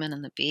the human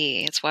and the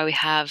bee. It's why we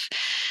have,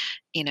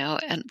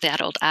 and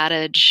that old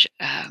adage,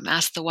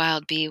 ask the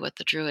wild bee what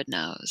the druid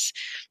knows.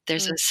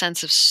 There's Mm. a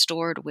sense of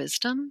stored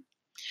wisdom.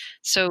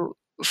 So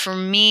for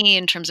me,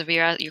 in terms of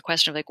your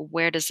question of like,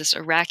 where does this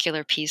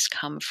oracular piece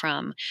come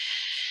from?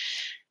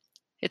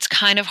 It's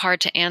kind of hard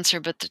to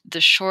answer, but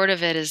the short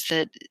of it is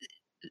that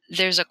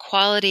there's a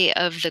quality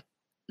of the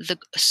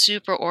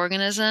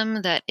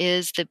superorganism that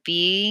is the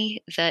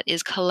bee that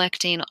is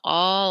collecting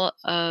all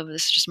of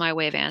this is just my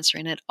way of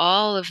answering it,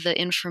 all of the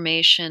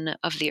information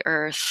of the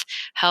earth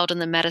held in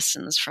the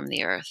medicines from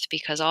the earth,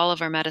 because all of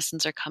our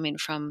medicines are coming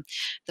from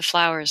the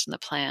flowers and the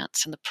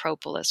plants and the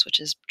propolis, which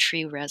is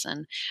tree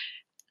resin,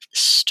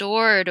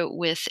 stored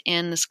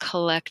within this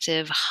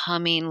collective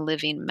humming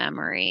living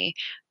memory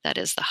that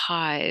is the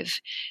hive,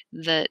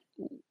 that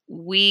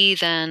we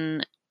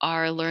then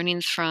are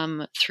learning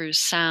from through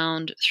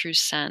sound, through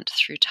scent,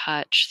 through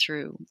touch,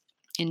 through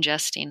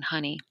ingesting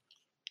honey.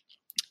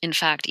 In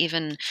fact,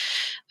 even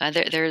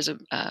there is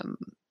a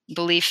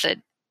belief that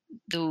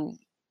the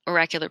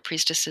oracular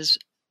priestesses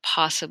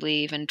possibly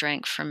even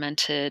drank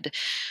fermented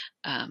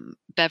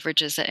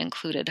beverages that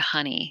included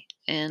honey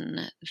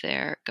in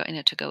their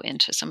to go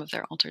into some of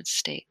their altered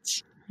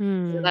states. So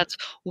Hmm. that's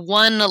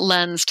one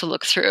lens to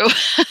look through.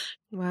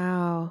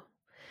 Wow.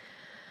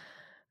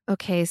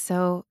 Okay,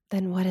 so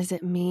then what does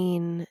it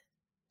mean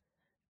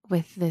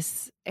with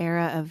this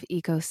era of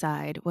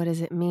ecocide? What does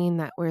it mean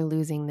that we're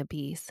losing the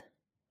bees?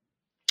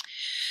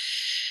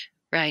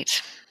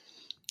 Right.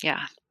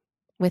 Yeah.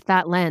 With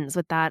that lens,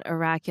 with that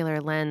oracular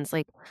lens,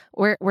 like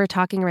we're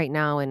talking right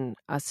now and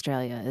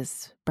Australia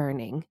is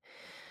burning.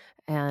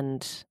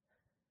 And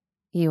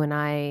you and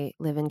I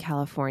live in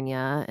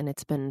California and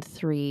it's been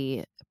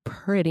 3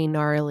 pretty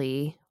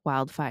gnarly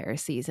wildfire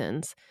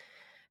seasons.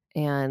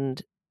 And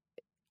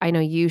I know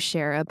you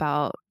share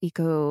about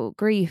eco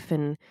grief,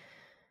 and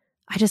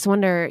I just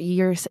wonder,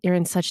 you're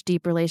in such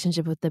deep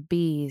relationship with the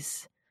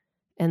bees,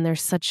 and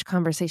there's such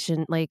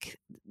conversation. Like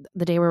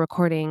the day we're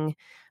recording,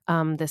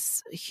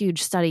 this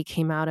huge study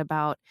came out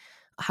about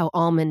how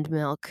almond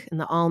milk and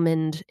the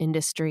almond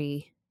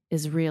industry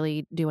is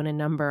really doing a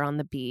number on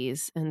the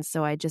bees. And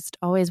so I just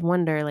always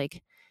wonder,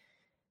 like,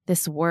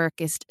 this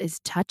work is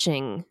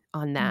touching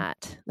on Mm.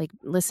 that, like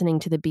listening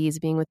to the bees,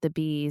 being with the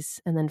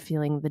bees, and then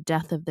feeling the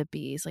death of the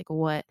bees. Like,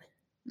 Mm.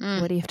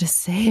 what do you have to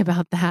say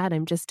about that?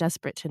 I'm just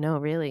desperate to know,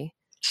 really.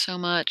 So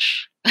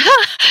much.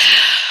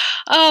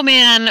 Oh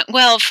man.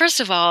 Well, first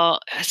of all,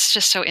 it's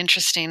just so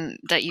interesting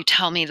that you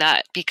tell me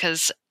that,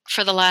 because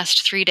for the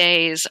last 3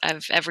 days,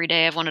 every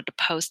day I've wanted to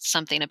post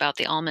something about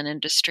the almond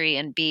industry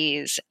and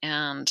bees,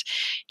 and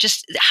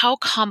just how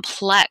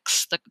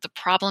complex the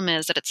problem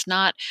is. That it's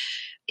not,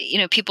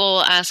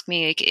 people ask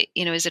me, like,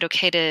 is it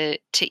okay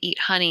to eat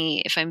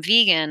honey if I'm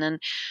vegan?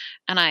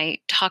 And I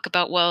talk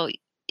about, well,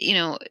 you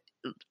know,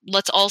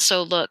 let's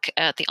also look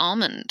at the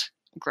almond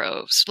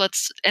groves.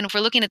 And if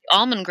we're looking at the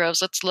almond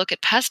groves, let's look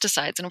at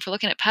pesticides. And if we're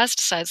looking at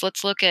pesticides,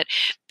 let's look at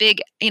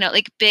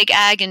like big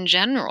ag in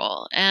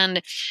general.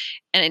 And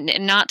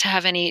not to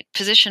have any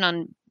position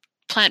on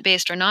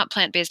plant-based or not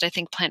plant-based. I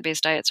think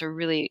plant-based diets are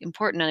really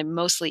important, and I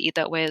mostly eat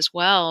that way as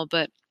well.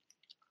 But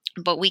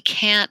we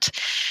can't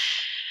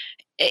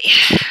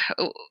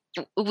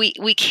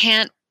we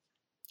can't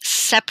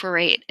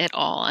separate it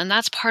all. And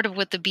that's part of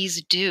what the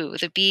bees do.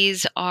 The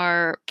bees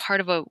are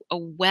part of a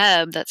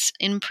web that's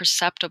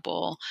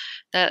imperceptible,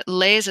 that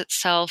lays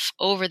itself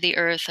over the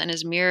earth and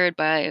is mirrored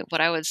by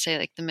what I would say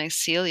like the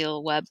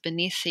mycelial web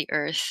beneath the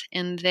earth.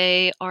 And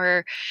they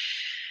are,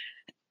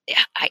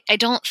 I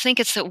don't think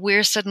it's that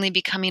we're suddenly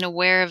becoming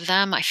aware of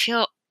them. I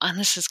feel, and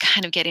this is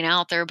kind of getting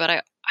out there, but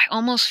I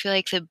almost feel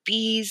like the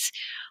bees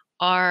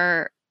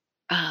are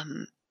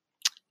um,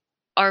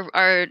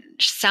 are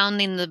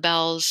sounding the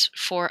bells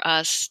for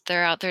us.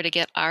 They're out there to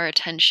get our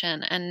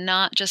attention, and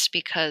not just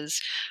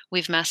because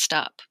we've messed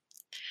up,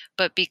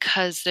 but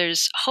because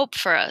there's hope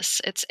for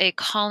us. It's a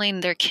calling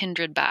their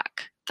kindred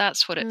back.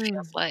 That's what it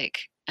feels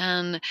like.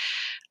 And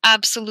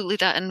absolutely,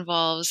 that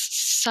involves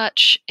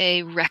such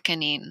a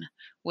reckoning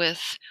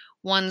with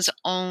one's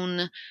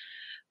own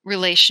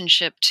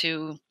relationship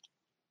to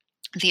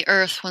the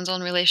earth, one's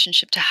own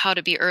relationship to how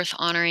to be earth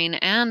honoring,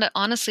 and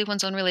honestly,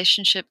 one's own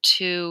relationship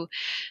to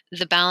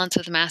the balance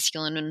of the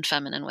masculine and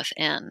feminine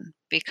within,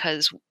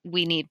 because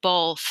we need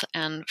both.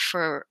 And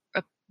for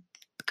a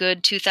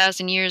good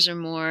 2,000 years or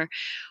more,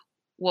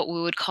 what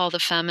we would call the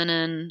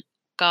feminine,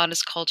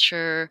 goddess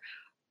culture,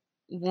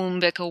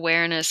 wombic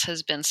awareness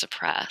has been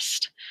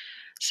suppressed.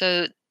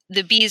 So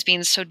the bees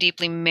being so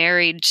deeply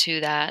married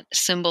to that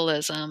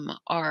symbolism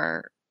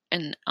are,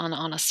 and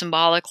on a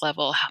symbolic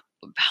level,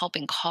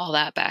 helping call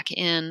that back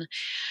in.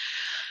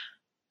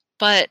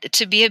 But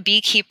to be a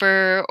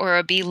beekeeper or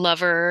a bee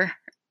lover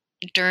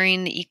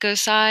during the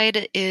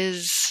ecocide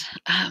is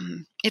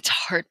it's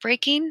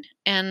heartbreaking,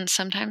 and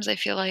sometimes I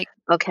feel like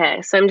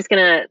Okay, so I'm just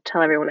gonna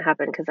tell everyone what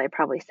happened because I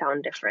probably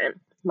sound different.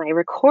 My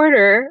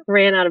recorder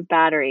ran out of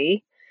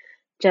battery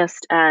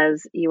just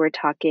as you were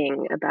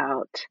talking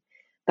about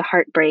the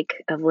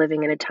heartbreak of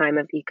living in a time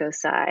of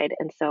ecocide.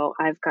 And so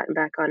I've gotten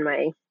back on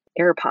my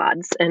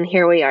AirPods, and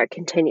here we are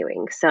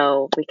continuing.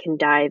 So we can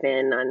dive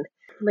in on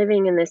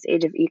living in this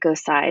age of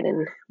ecocide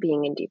and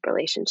being in deep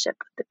relationship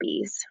with the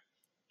bees.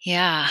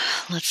 yeah,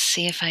 let's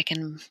see if I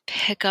can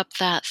pick up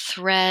that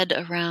thread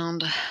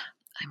around.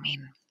 I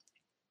mean,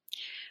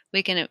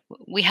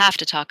 we have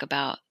to talk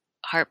about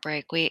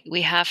heartbreak.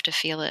 We have to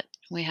feel it.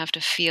 We have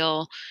to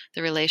feel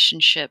the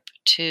relationship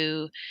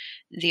to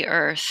the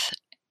earth.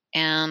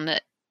 And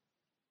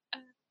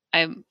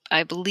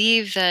I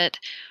believe that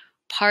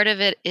part of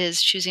it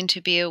is choosing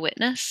to be a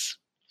witness,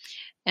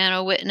 and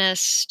a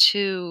witness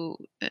to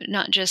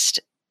not just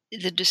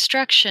the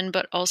destruction,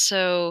 but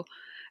also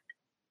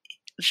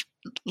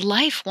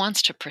life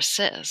wants to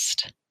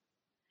persist.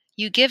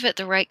 You give it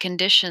the right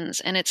conditions,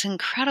 and it's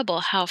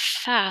incredible how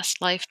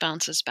fast life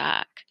bounces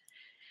back.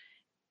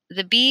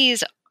 The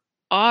bees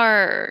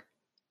are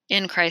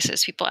in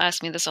crisis. People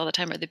ask me this all the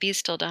time. Are the bees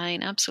still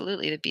dying?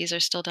 Absolutely, the bees are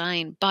still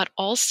dying. But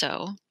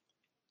also,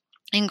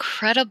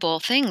 incredible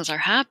things are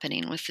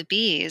happening with the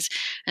bees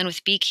and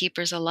with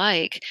beekeepers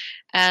alike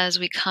as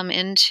we come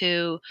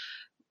into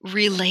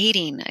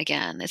relating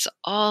again. It's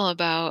all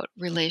about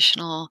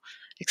relational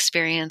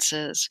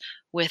experiences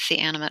with the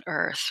animate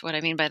earth. What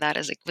I mean by that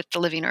is like with the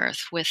living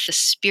earth, with the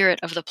spirit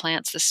of the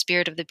plants, the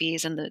spirit of the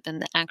bees, and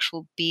the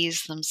actual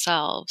bees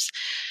themselves.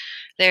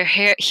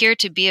 They're here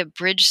to be a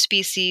bridge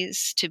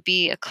species, to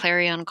be a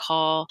clarion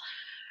call,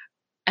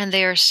 and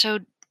they are so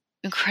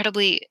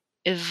incredibly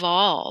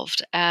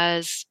evolved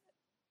as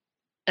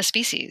a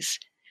species.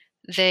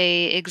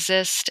 They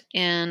exist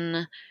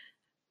in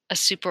a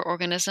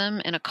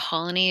superorganism, in a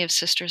colony of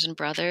sisters and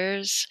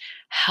brothers,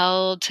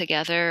 held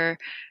together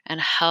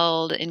and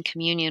held in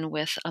communion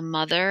with a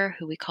mother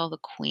who we call the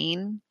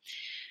queen.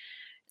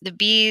 The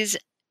bees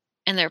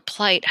and their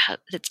plight,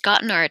 it's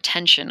gotten our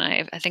attention.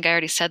 I think I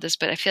already said this,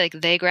 but I feel like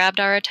they grabbed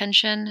our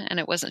attention, and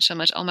it wasn't so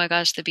much, oh my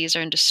gosh, the bees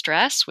are in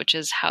distress, which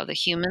is how the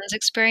humans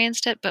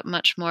experienced it, but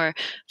much more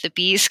the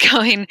bees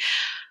going,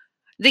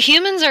 the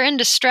humans are in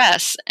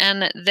distress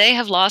and they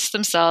have lost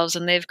themselves,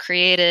 and they've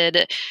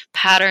created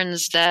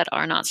patterns that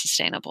are not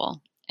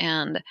sustainable.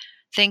 And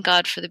thank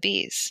God for the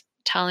bees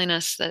telling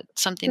us that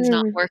something's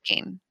not Mm.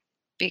 working,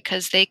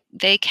 because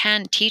they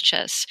can teach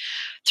us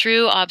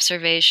through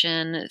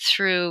observation,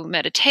 through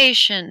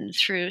meditation,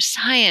 through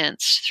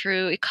science,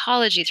 through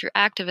ecology, through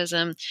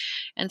activism,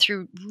 and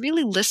through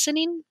really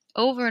listening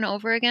over and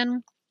over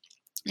again.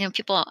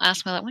 People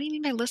ask me, like, what do you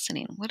mean by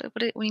listening? What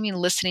do you mean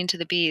listening to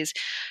the bees?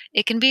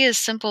 It can be as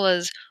simple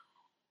as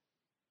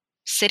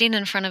sitting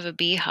in front of a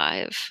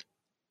beehive.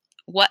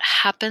 What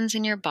happens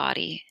in your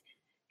body,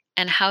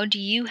 and how do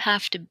you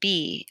have to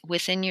be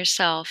within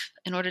yourself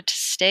in order to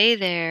stay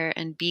there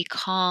and be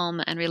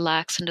calm and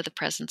relax into the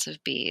presence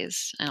of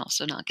bees and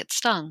also not get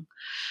stung?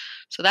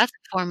 So that's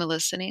a form of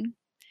listening.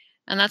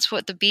 And that's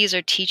what the bees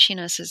are teaching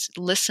us, is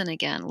listen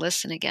again,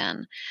 listen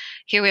again.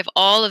 Here we have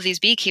all of these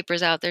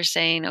beekeepers out there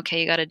saying, okay,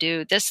 you got to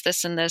do this,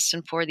 this, and this,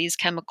 and pour these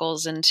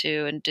chemicals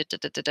into, and da, da,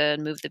 da, da, da,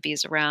 and move the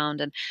bees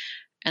around.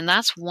 And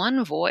that's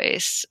one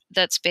voice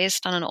that's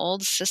based on an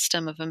old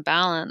system of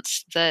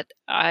imbalance that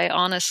I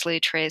honestly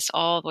trace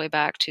all the way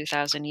back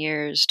 2,000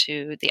 years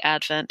to the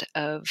advent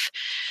of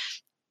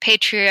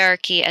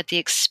patriarchy at the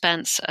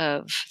expense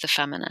of the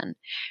feminine.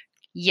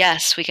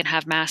 Yes, we can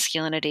have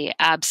masculinity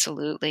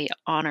absolutely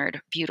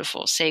honored,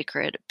 beautiful,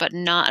 sacred, but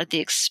not at the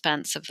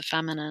expense of the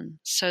feminine.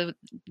 So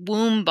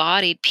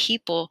womb-bodied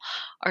people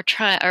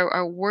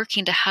are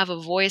working to have a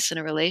voice in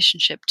a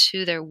relationship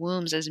to their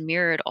wombs as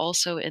mirrored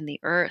also in the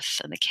earth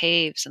and the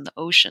caves and the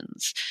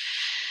oceans.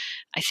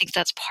 I think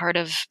that's part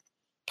of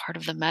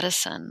the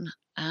medicine.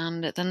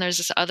 And then there's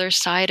this other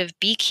side of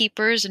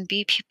beekeepers and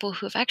bee people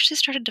who have actually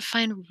started to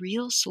find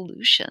real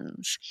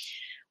solutions.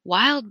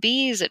 Wild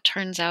bees, it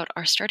turns out,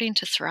 are starting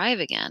to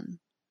thrive again.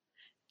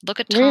 Look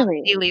at Tom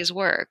Really? Seeley's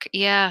work.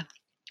 Yeah.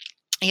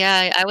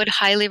 Yeah, I would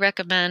highly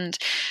recommend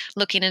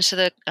looking into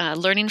the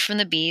Learning from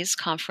the Bees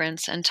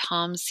conference and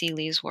Tom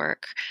Seeley's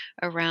work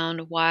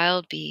around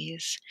wild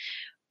bees.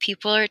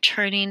 People are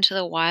turning to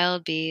the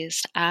wild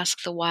bees to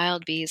ask the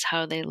wild bees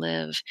how they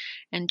live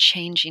and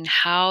changing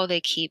how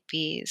they keep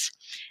bees.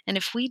 And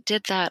if we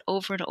did that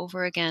over and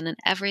over again in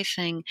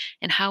everything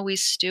and how we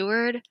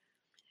steward,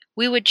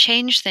 we would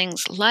change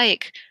things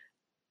like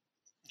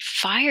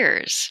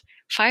fire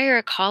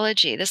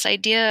ecology, this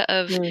idea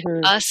of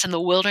Mm-hmm. us and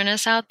the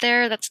wilderness out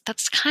there.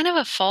 That's kind of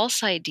a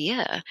false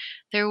idea.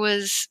 There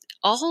was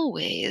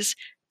always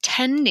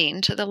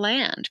tending to the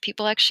land.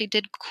 People actually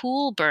did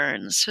cool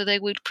burns so they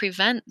would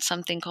prevent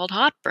something called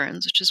hot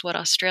burns, which is what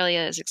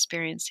Australia is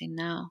experiencing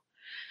now.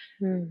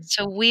 Mm.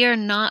 So we are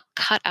not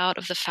cut out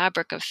of the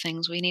fabric of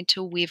things. We need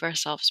to weave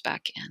ourselves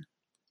back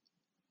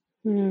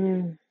in.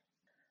 Mm.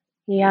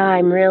 Yeah,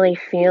 I'm really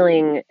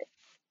feeling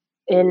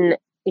in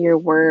your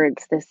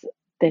words this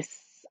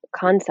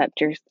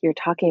concept you're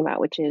talking about,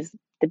 which is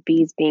the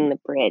bees being the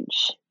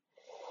bridge.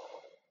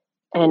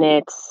 And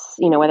it's,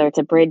 whether it's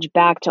a bridge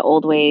back to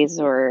old ways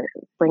or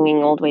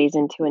bringing old ways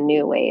into a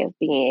new way of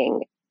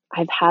being.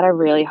 I've had a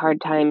really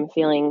hard time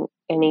feeling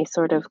any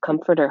sort of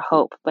comfort or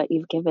hope, but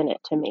you've given it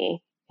to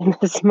me in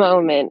this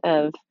moment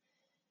of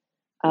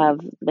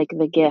like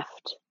the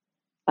gift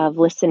of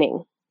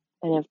listening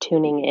and of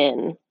tuning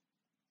in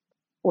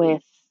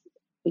with,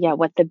 yeah,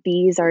 what the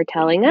bees are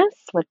telling us,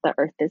 what the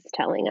earth is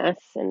telling us.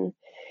 And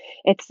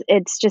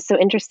it's just so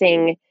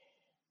interesting.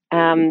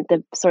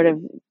 The sort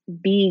of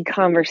bee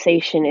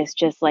conversation is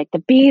just like the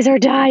bees are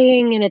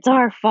dying and it's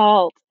our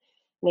fault.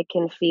 And it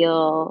can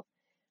feel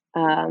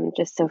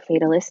just so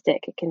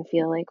fatalistic. It can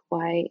feel like,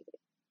 why,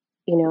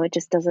 it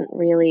just doesn't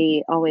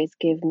really always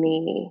give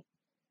me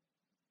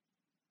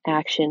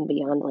action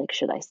beyond like,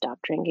 should I stop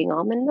drinking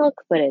almond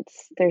milk? But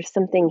there's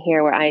something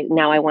here where I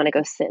want to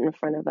go sit in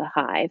front of a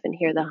hive and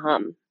hear the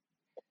hum.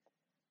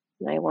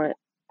 And I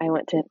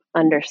want to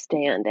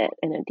understand it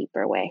in a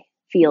deeper way,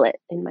 feel it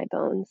in my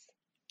bones.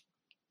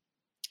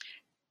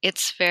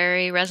 It's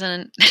very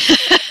resonant,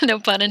 no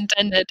pun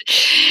intended.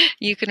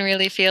 You can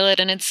really feel it,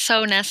 and it's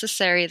so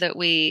necessary that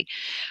we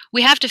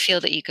have to feel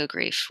the eco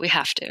grief. We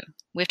have to.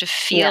 We have to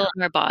Yeah. feel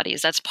in our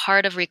bodies. That's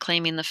part of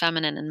reclaiming the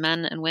feminine in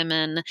men and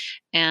women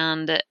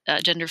and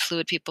gender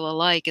fluid people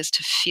alike, is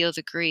to feel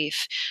the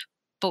grief.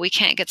 But we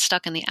can't get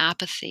stuck in the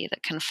apathy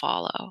that can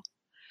follow.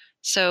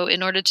 So,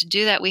 in order to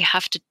do that, we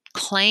have to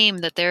claim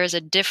that there is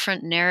a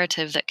different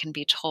narrative that can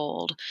be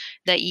told.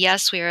 That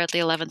yes, we are at the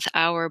 11th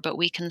hour, but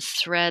we can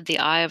thread the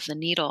eye of the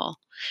needle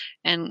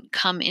and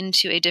come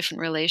into a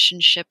different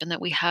relationship, and that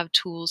we have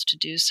tools to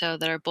do so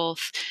that are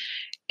both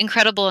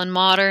incredible and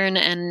modern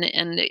and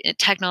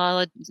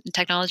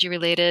technology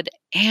related,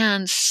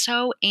 and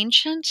so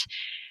ancient,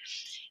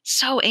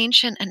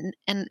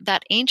 and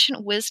that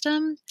ancient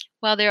wisdom,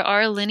 while there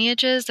are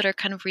lineages that are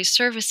kind of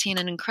resurfacing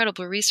and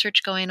incredible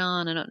research going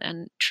on,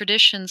 and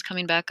traditions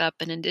coming back up,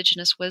 and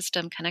indigenous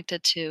wisdom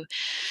connected to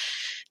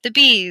the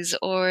bees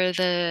or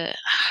the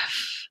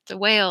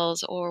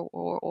whales,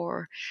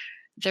 or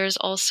there's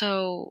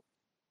also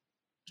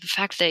the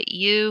fact that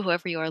you,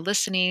 whoever you are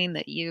listening,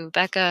 that you,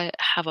 Becca,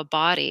 have a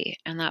body,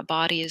 and that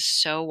body is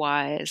so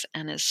wise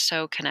and is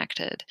so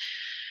connected.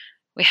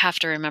 We have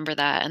to remember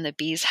that, and the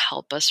bees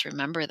help us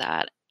remember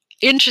that.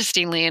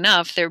 Interestingly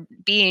enough, they're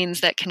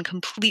beings that can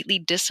completely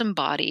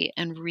disembody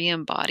and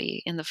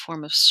re-embody in the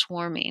form of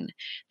swarming.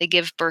 They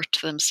give birth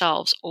to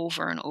themselves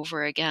over and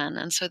over again.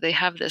 And so they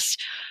have this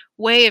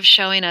way of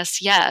showing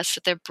us, yes,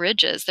 that they're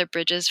bridges. They're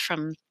bridges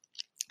from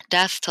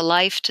death to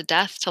life, to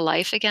death to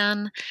life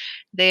again.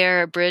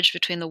 They're a bridge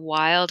between the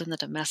wild and the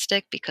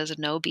domestic, because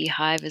no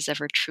beehive is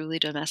ever truly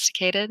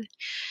domesticated.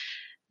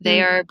 They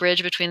Mm. are a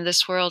bridge between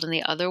this world and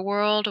the other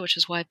world, which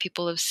is why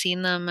people have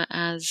seen them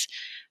as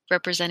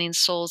representing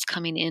souls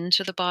coming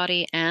into the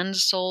body and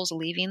souls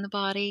leaving the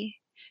body.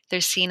 They're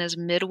seen as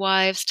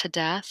midwives to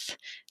death.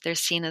 They're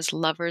seen as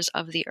lovers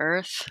of the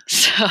earth.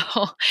 So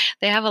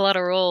they have a lot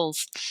of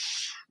roles.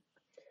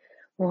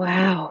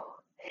 Wow.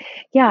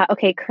 Yeah,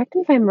 okay, correct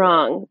me if I'm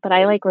wrong, but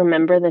I like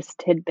remember this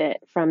tidbit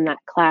from that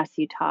class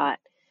you taught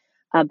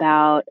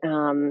about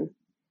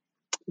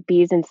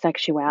bees and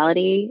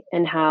sexuality,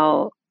 and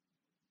how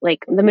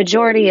like the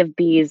majority of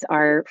bees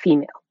are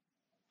female,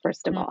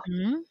 first of all,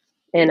 Mm-hmm.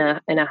 in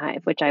a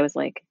hive, which I was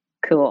like,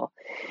 cool,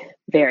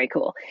 very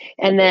cool.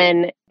 And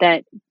then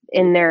that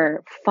in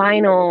their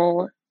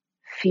final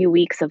few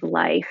weeks of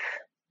life,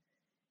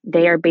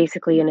 they are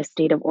basically in a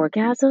state of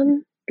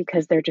orgasm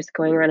because they're just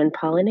going around and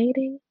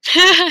pollinating.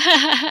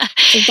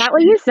 Is that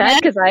what you said? Yes,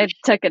 Because I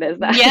took it as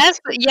that.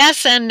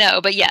 yes and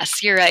no, but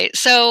yes, you're right.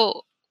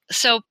 So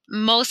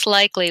most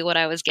likely what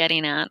I was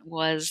getting at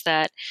was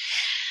that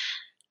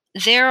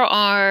there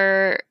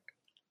are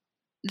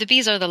the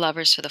bees are the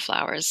lovers for the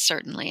flowers,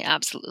 certainly,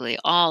 absolutely,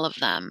 all of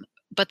them.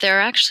 But there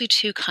are actually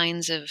two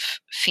kinds of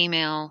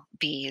female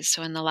bees.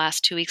 So, in the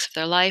last 2 weeks of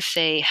their life,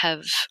 they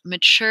have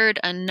matured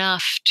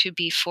enough to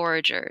be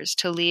foragers,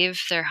 to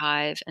leave their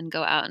hive and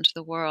go out into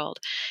the world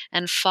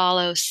and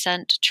follow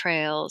scent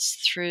trails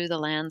through the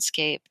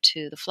landscape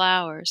to the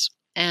flowers.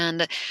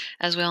 And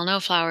as we all know,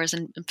 flowers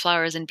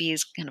and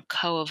bees kind of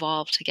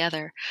co-evolve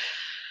together.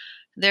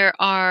 There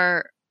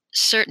are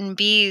certain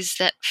bees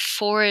that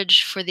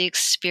forage for the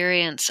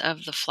experience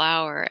of the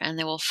flower, and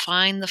they will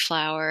find the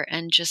flower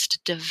and just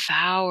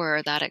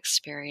devour that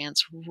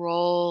experience,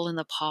 roll in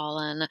the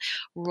pollen,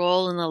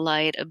 roll in the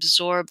light,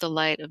 absorb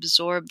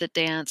the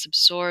dance,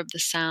 absorb the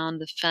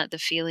sound, the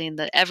feeling,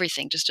 the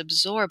everything, just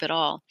absorb it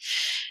all,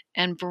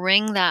 and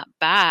bring that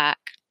back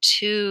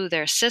to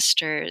their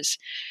sisters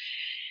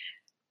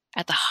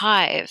at the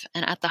hive.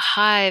 And at the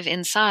hive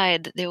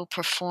inside, they will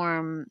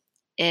perform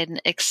an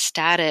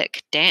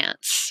ecstatic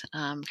dance,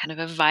 kind of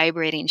a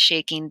vibrating,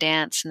 shaking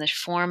dance in the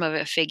form of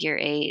a figure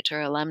eight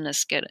or a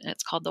lemniscate.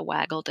 It's called the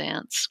waggle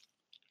dance.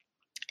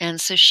 And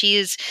so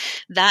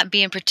that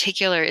bee in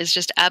particular is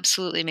just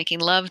absolutely making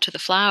love to the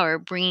flower,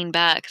 bringing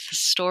back the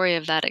story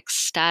of that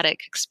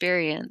ecstatic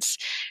experience.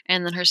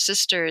 And then her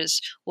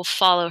sisters will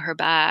follow her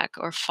back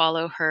or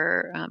follow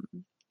her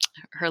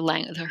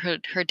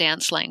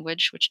dance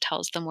language, which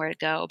tells them where to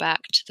go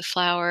back to the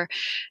flower.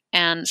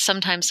 And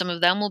sometimes some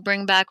of them will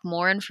bring back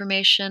more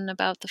information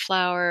about the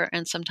flower,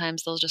 and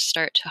sometimes they'll just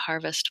start to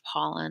harvest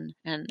pollen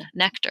and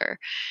nectar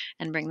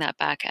and bring that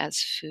back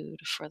as food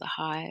for the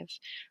hive.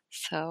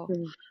 So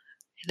Mm.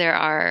 there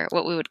are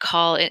what we would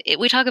call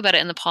we talk about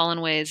it in the pollen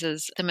ways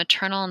as the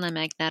maternal and the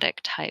magnetic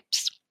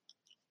types.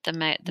 The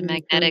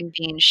magnetic Mm-hmm.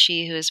 being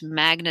she who is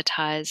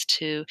magnetized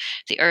to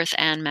the earth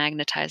and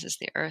magnetizes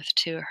the earth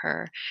to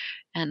her,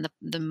 and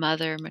the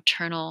mother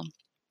maternal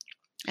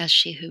as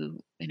she who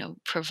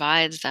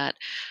provides that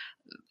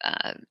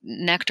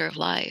nectar of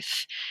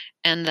life,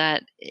 and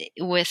that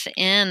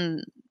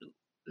within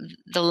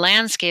the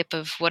landscape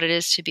of what it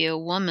is to be a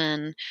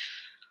woman,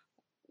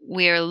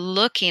 we are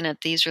looking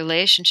at these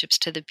relationships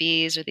to the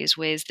bees, or these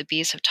ways the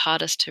bees have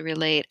taught us to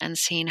relate, and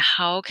seeing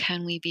how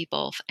can we be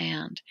both.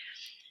 And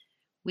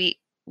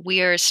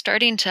we are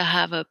starting to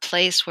have a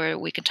place where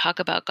we can talk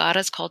about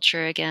goddess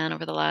culture again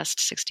over the last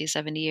 60,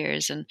 70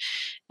 years, and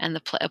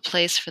a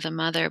place for the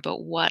mother.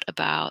 But what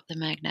about the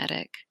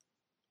magnetic?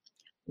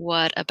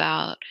 What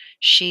about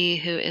she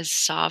who is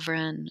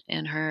sovereign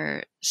in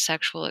her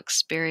sexual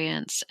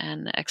experience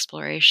and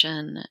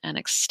exploration and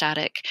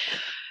ecstatic,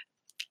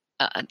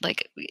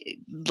 like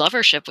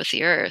lovership with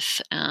the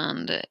earth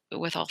and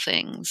with all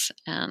things?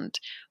 And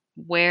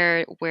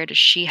where does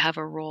she have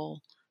a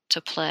role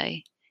to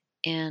play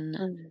in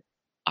Mm.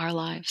 our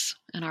lives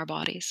and our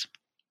bodies?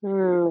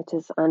 Which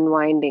is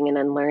unwinding and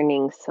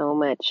unlearning so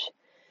much,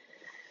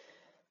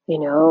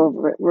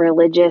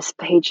 religious,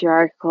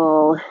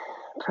 patriarchal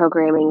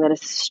programming that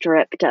has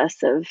stripped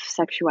us of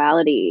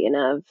sexuality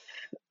and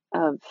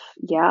of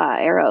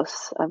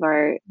eros of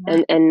our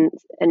Right. and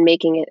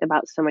making it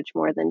about so much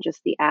more than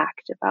just the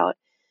act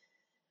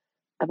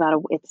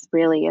it's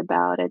really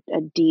about a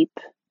deep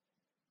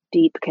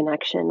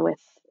connection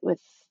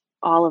with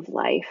all of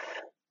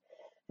life.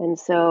 And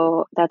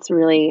so that's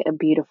really a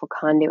beautiful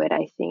conduit,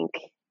 I think.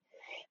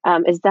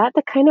 Is that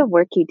the kind of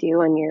work you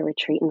do on your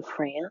retreat in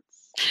France?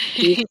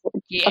 Do you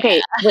Yeah.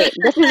 Okay, wait,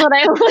 this is what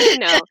I want to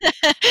know.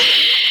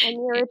 On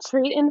your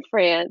retreat in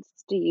France,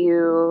 do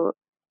you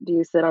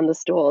sit on the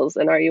stools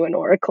and are you an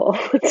oracle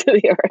to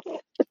the earth?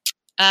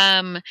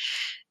 um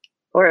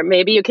Or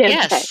maybe you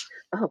can't say. yes.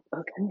 Oh,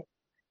 okay.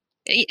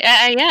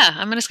 Yeah,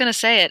 I'm just gonna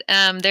say it.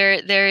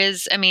 There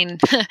is. I mean,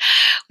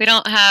 we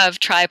don't have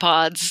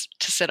tripods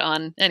to sit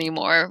on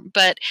anymore,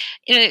 but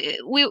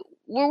we're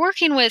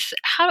working with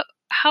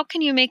how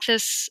can you make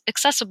this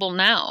accessible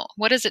now?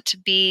 What is it to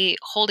be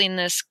holding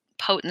this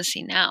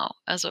potency now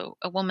as a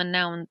woman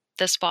now in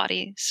this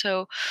body?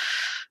 So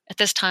at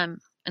this time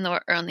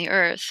on the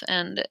earth,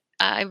 and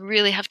I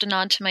really have to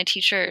nod to my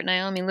teacher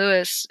Naomi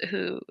Lewis,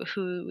 who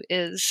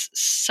is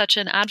such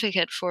an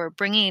advocate for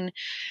bringing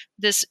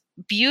this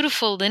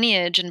beautiful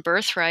lineage and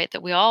birthright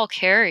that we all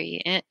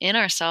carry in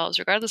ourselves,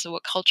 regardless of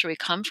what culture we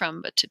come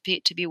from, but to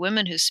be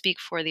women who speak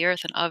for the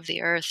earth and of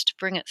the earth, to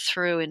bring it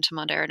through into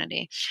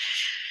modernity.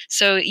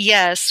 So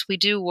yes, we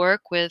do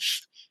work with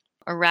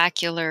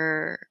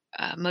oracular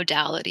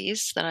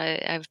modalities that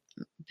I've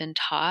been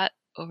taught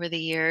over the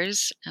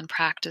years and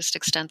practiced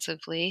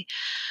extensively.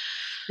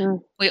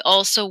 Mm, We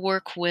also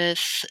work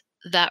with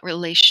that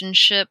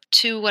relationship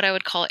to what I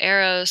would call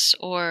eros,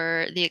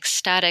 or the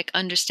ecstatic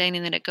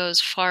understanding that it goes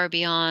far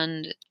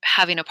beyond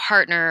having a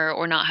partner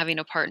or not having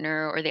a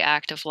partner, or the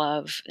act of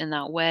love in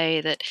that way.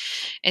 That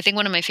I think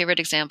one of my favorite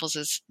examples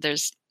is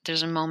there's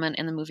a moment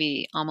in the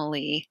movie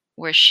Amelie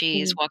where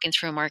she's mm, walking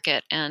through a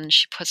market and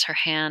she puts her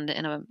hand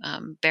in a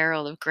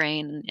barrel of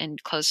grain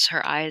and closes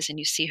her eyes, and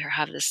you see her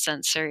have this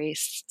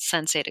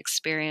sensate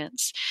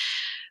experience.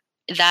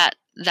 That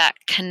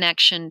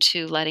connection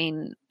to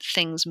letting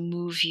things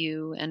move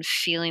you and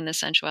feeling the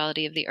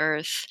sensuality of the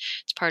earth,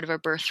 it's part of our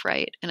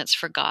birthright and it's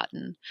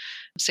forgotten.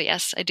 So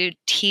yes, I do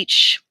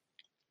teach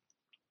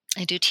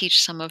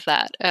some of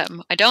that.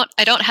 I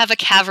don't have a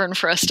cavern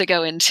for us to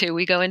go into.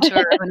 We go into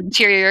our own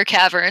interior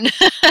cavern.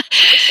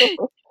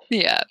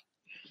 Yeah.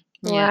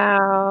 Yeah.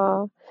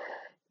 Wow.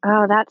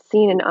 Oh, that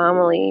scene in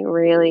Amelie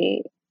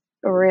really,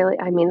 really,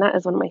 I mean, that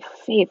is one of my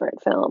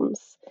favorite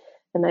films.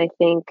 And I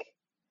think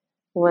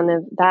one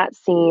of that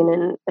scene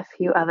and a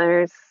few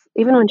others,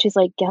 even when she's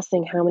like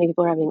guessing how many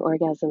people are having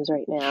orgasms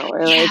right now,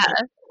 or like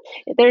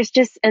Yeah. there's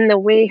just, and the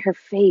way her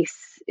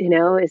face,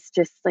 is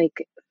just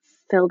like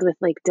filled with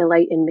like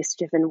delight and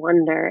mischief and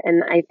wonder.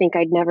 And I think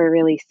I'd never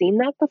really seen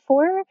that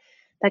before.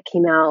 That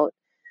came out,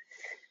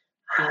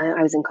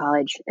 I was in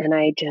college and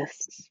I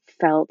just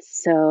felt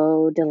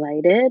so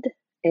delighted.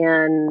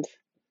 And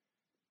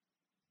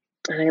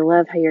and I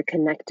love how you're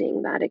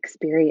connecting that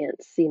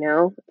experience,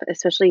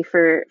 especially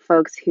for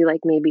folks who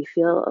like maybe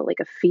feel like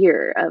a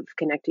fear of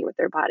connecting with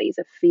their bodies,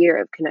 a fear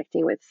of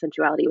connecting with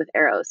sensuality, with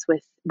eros,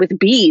 with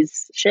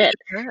bees. Shit.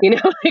 Sure.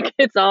 Like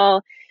it's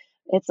all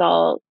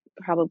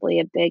probably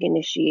a big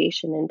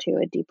initiation into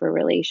a deeper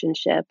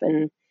relationship.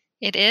 And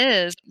It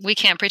is. We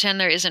can't pretend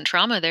there isn't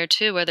trauma there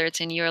too, whether it's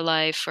in your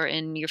life or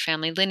in your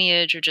family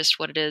lineage or just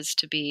what it is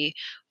to be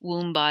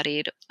womb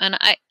bodied. And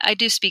I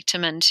do speak to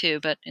men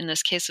too, but in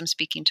this case, I'm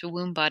speaking to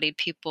womb bodied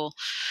people.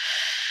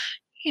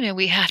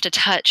 We have to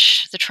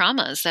touch the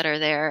traumas that are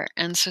there.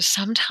 And so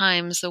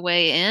sometimes the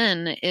way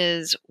in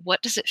is,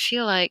 what does it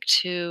feel like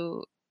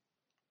to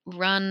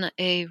run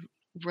a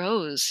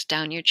rose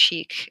down your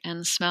cheek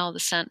and smell the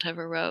scent of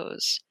a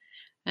rose?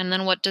 And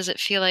then what does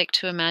it feel like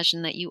to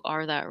imagine that you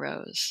are that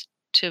rose,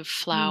 to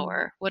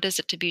flower? What is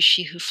it to be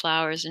she who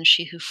flowers and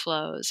she who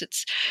flows?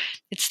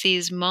 It's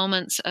these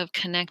moments of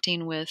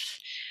connecting with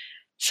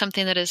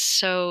something that is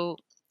so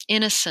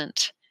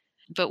innocent,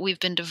 but we've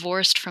been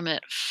divorced from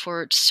it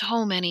for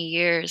so many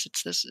years.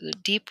 It's this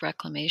deep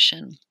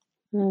reclamation.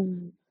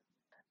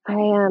 I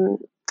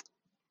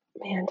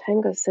man,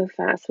 time goes so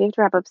fast. We have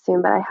to wrap up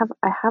soon, but I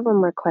have one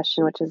more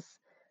question, which is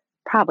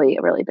probably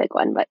a really big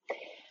one. But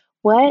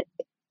what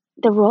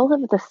the role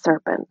of the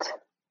serpent?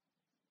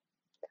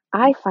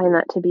 I find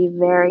that to be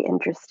very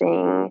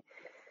interesting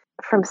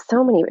from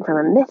from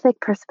a mythic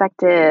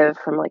perspective,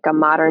 from like a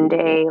modern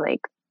day,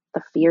 like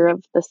the fear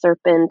of the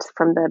serpent,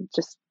 from the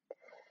just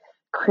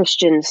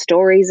Christian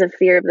stories of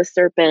fear of the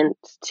serpent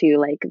to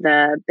like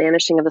the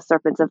banishing of the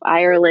serpents of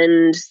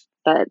Ireland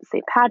that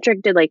St.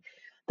 Patrick did, like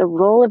the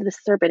role of the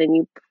serpent.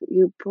 And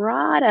you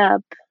brought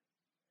up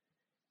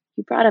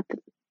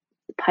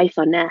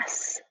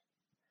Pythoness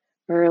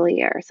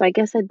earlier. So I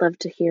guess I'd love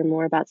to hear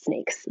more about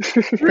snakes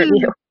from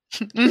you.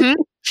 Mm-hmm.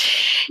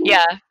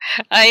 Yeah,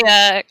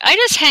 I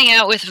just hang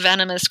out with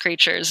venomous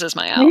creatures as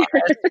my allies.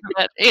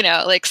 But,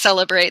 like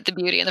celebrate the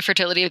beauty and the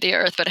fertility of the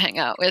earth, but hang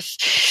out with.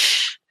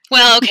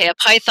 Well, okay, a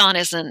python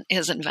isn't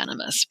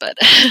venomous, but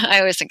I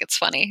always think it's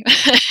funny.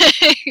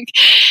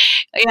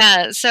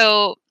 Yeah.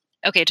 So,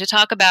 okay, to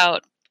talk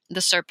about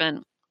the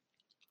serpent,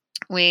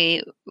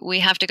 we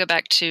have to go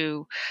back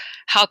to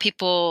how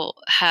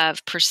people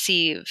have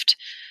perceived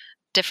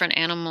different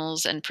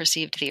animals and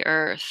perceived the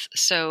earth.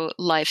 So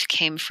life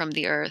came from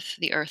the earth.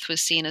 The earth was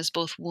seen as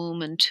both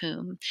womb and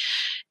tomb.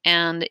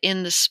 And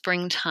in the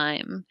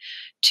springtime,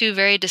 two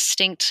very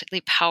distinctly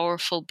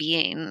powerful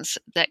beings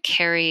that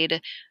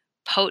carried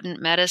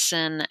potent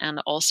medicine and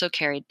also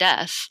carried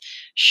death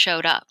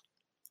showed up.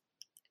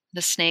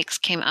 The snakes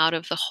came out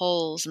of the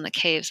holes and the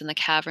caves and the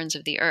caverns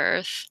of the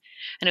earth.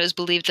 And it was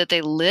believed that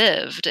they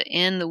lived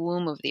in the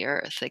womb of the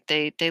earth, like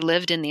they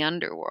lived in the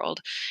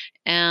underworld.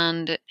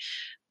 And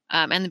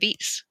the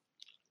bees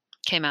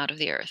came out of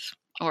the earth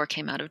or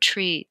came out of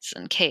trees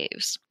and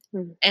caves.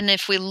 And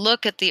if we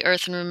look at the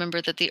earth and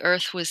remember that the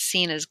earth was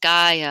seen as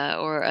Gaia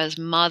or as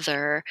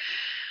mother,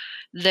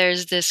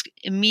 there's this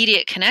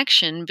immediate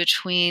connection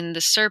between the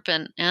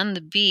serpent and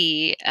the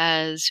bee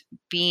as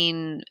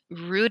being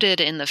rooted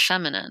in the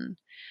feminine.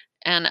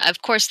 And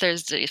of course,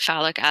 there's the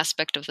phallic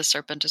aspect of the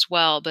serpent as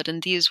well. But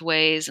in these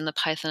ways, in the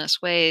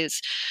Pythoness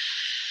ways,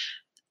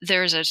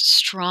 there's a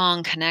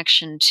strong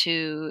connection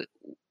to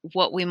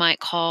what we might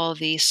call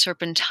the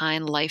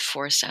serpentine life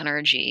force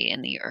energy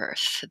in the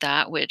earth,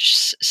 that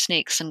which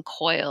snakes and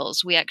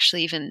coils. We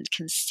actually even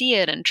can see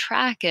it and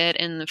track it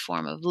in the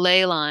form of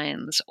ley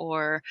lines,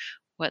 or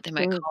what they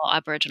might call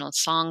Aboriginal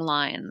song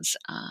lines.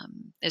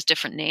 There's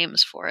different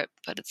names for it,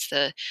 but it's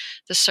the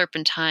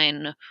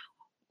serpentine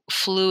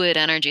fluid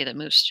energy that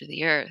moves through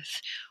the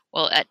earth.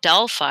 Well, at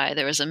Delphi,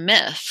 there was a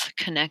myth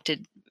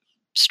connected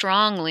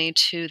strongly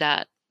to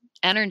that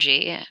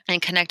energy and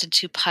connected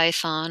to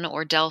Python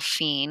or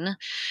Delphine,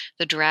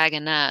 the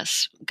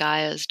dragoness,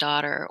 Gaia's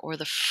daughter, or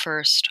the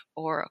first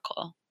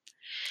oracle.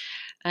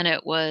 And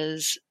it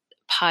was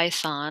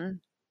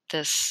Python,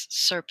 this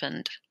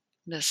serpent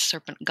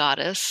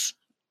goddess,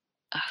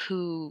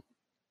 who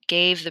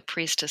gave the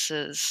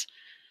priestesses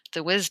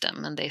the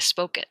wisdom, and they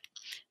spoke it.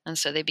 And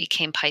so they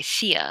became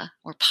Pythia,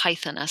 or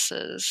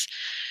Pythonesses,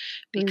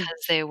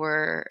 because they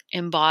were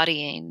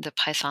embodying the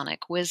Pythonic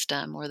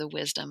wisdom, or the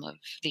wisdom of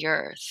the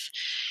earth.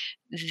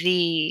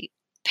 The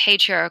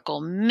patriarchal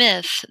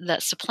myth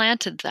that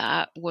supplanted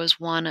that was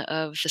one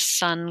of the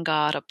sun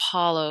god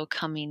Apollo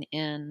coming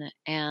in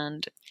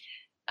and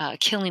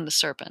killing the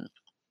serpent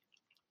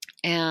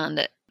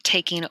and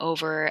taking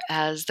over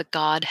as the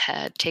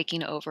godhead,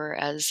 taking over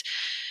as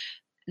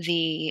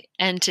the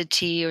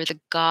entity or the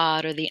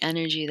god or the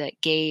energy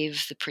that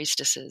gave the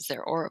priestesses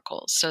their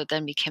oracles. So it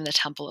then became the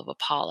Temple of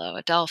Apollo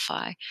at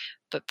Delphi.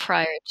 But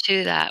prior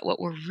to that, what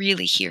we're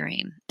really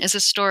hearing is a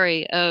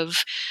story of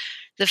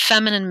the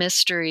feminine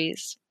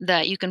mysteries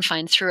that you can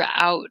find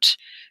throughout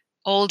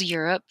old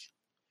Europe,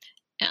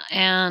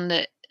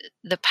 and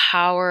the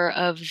power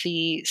of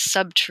the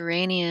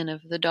subterranean,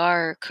 of the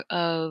dark,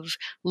 of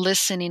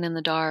listening in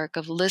the dark,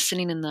 of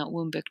listening in that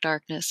wombic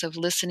darkness, of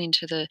listening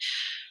to the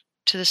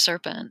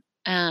serpent,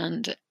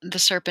 and the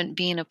serpent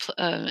being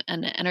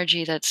an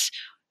energy that's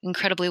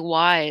incredibly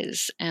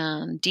wise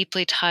and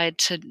deeply tied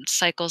to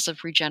cycles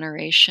of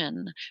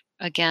regeneration.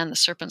 Again, the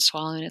serpent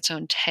swallowing its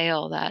own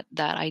tail, that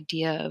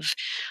idea of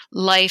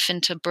life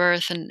into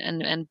birth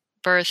and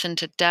birth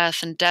into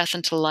death and death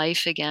into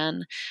life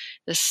again,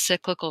 this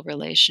cyclical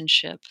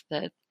relationship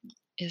that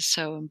is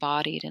so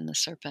embodied in the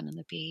serpent and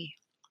the bee.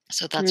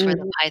 So that's where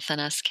the Mm,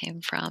 Pythoness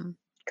came from.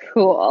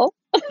 cool.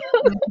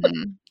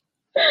 Mhm.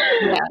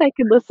 Yeah. I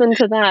could listen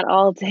to that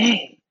all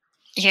day.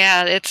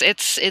 Yeah,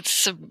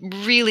 it's a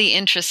really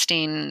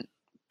interesting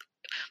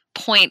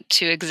point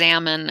to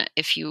examine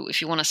if you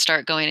want to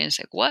start going and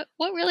say what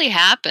really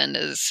happened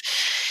is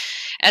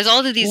as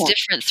all of these Yeah.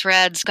 different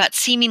threads got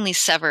seemingly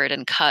severed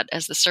and cut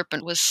as the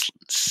serpent was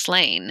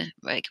slain,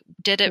 like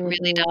did it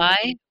really Hmm.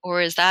 die,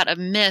 or is that a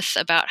myth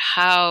about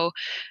how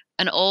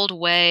an old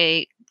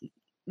way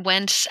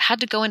had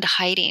to go into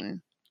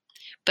hiding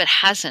but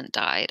hasn't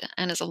died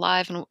and is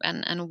alive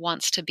and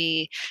wants to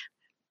be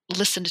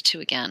listened to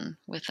again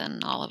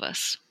within all of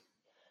us?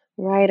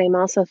 Right. I'm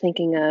also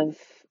thinking of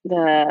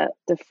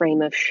the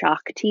frame of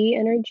Shakti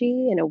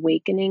energy and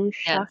awakening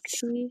Yes,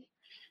 Shakti,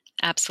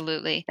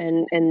 absolutely.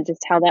 and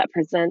just how that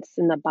presents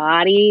in the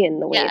body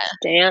and the way Yeah. it's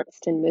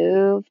danced and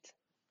moved.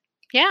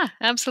 Yeah,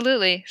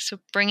 absolutely. So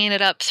bringing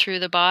it up through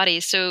the body.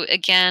 So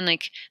again,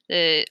 like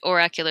the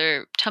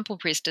oracular temple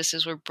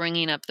priestesses were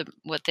bringing up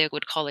what they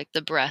would call like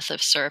the breath of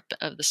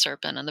the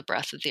serpent and the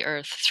breath of the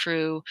earth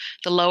through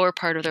the lower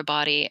part of their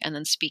body, and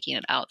then speaking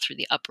it out through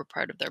the upper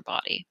part of their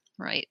body.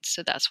 Right.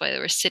 So that's why they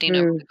were sitting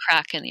over Mm. the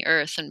crack in the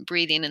earth and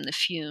breathing in the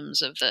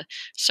fumes of the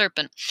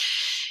serpent.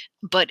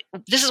 But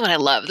this is what I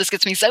love. This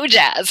gets me so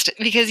jazzed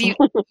because here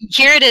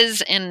it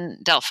is in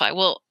Delphi.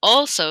 Well,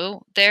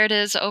 also there it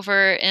is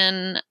over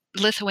in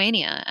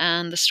Lithuania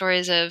and the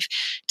stories of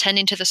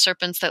tending to the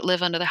serpents that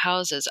live under the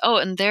houses. Oh,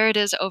 and there it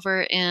is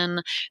over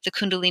in the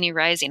Kundalini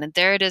rising, and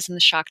there it is in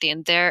the Shakti,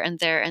 and there and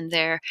there and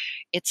there.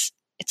 It's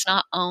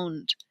not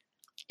owned.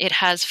 It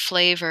has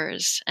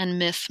flavors, and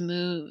myth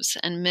moves,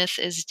 and myth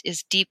is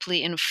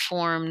deeply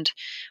informed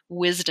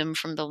wisdom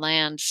from the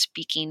land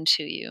speaking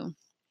to you.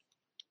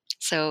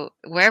 So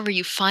wherever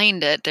you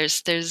find it,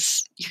 there's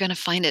you're going to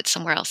find it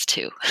somewhere else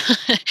too.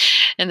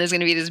 And there's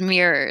going to be these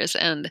mirrors,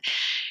 and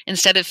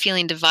instead of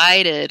feeling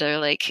divided or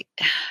like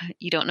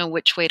you don't know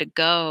which way to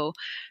go,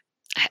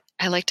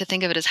 I like to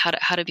think of it as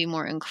how to be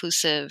more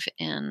inclusive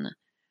in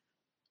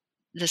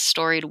the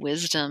storied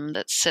wisdom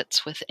that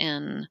sits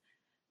within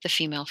the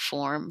female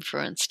form,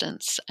 for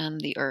instance,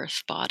 and the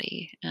earth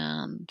body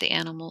and the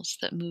animals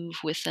that move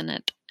within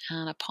it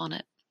and upon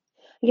it.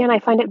 Yeah, and I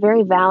find it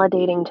very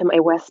validating to my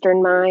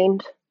Western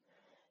mind,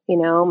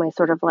 my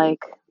sort of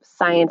like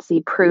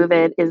sciencey prove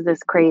it, is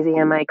this crazy,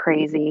 am I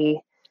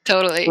crazy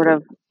Totally. sort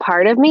of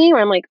part of me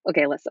where I'm like,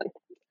 okay, listen,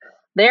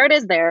 there it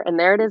is there, and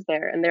there it is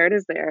there, and there it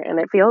is there, and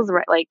it feels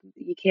right, like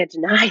you can't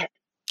deny it.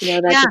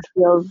 That Yeah, just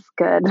feels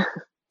good.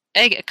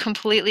 I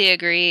completely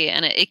agree,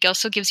 and it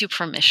also gives you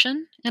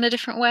permission in a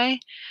different way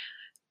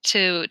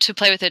to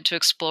play with it, to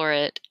explore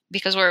it,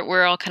 because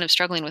we're all kind of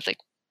struggling with like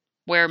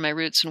where are my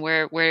roots and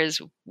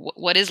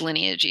what is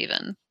lineage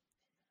even.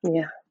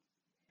 Yeah.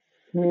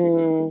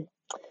 Hmm.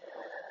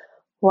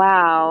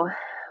 Wow.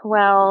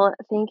 Well,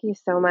 thank you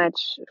so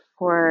much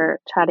for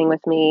chatting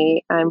with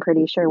me. I'm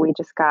pretty sure we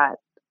just got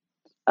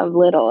a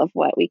little of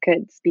what we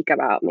could speak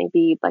about. Maybe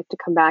you'd like to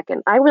come back,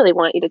 and I really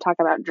want you to talk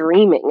about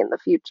dreaming in the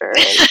future.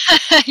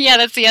 And Yeah,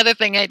 that's the other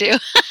thing I do.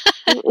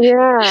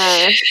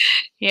 yeah,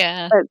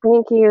 Yeah. but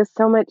thank you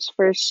so much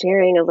for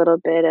sharing a little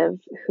bit of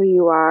who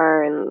you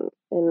are and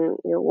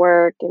your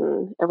work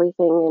and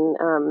everything.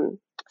 And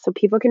so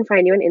people can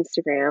find you on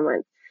Instagram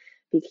on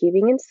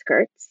Beekeeping in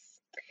Skirts,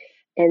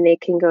 and they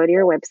can go to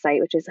your website,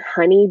 which is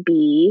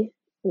Honeybee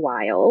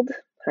Wild,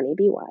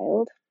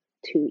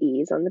 two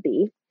E's on the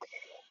B.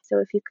 So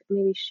if you could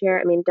maybe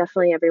share, I mean,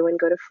 definitely everyone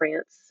go to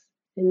France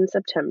in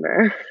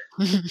September.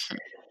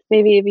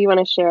 Maybe if you want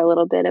to share a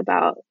little bit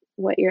about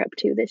what you're up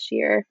to this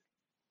year.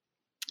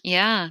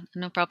 Yeah,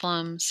 no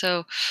problem.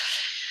 So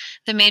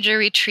the major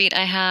retreat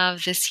I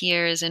have this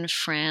year is in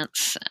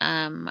France.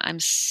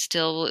 There's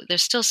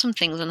still some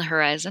things on the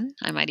horizon.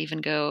 I might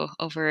even go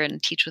over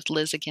and teach with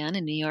Liz again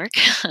in New York.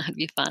 It'd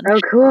be fun. Oh,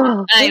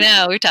 cool. I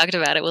know, we've talked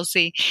about it. We'll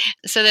see.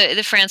 So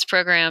the France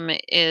program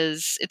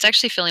it's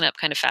actually filling up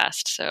kind of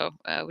fast. So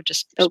we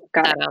just Oh, put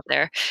got that it. out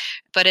there.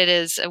 But it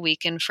is a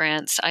week in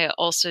France. I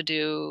also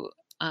do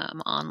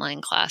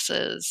online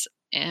classes,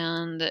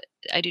 and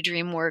I do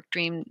dream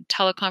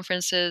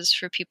teleconferences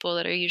for people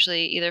that are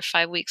usually either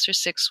 5 weeks or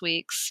 6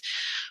 weeks,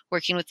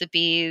 working with the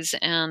bees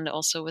and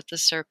also with the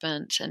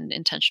serpent and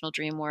intentional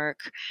dream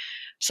work.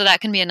 So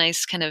that can be a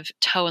nice kind of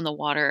toe in the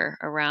water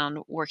around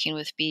working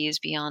with bees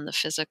beyond the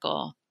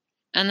physical.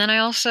 And then I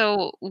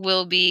also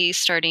will be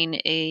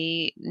starting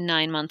a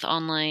 9-month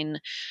online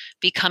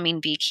Becoming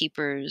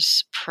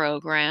Beekeepers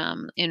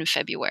program in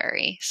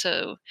February.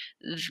 So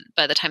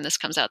by the time this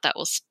comes out, that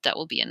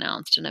will be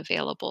announced and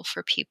available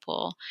for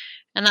people.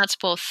 And that's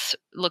both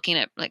looking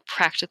at like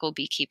practical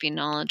beekeeping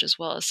knowledge as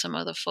well as some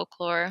of the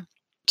folklore.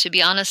 To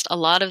be honest, a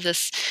lot of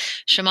this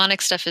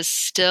shamanic stuff is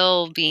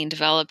still being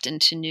developed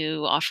into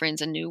new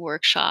offerings and new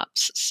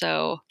workshops.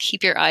 So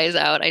keep your eyes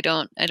out. I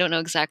don't know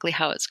exactly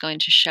how it's going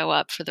to show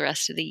up for the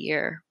rest of the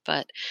year,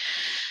 but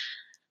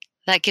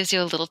that gives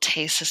you a little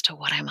taste as to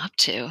what I'm up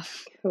to.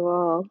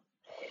 Cool.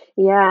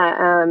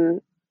 Yeah.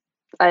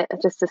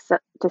 Just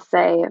to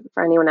say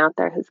for anyone out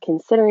there who's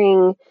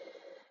considering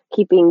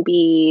keeping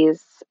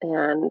bees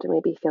and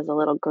maybe feels a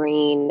little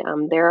green,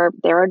 there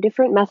are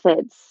different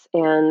methods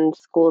and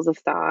schools of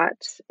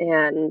thought,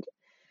 and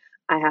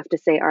I have to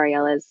say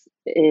Ariela's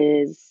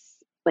is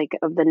like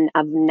of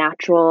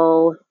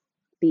natural,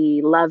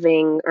 the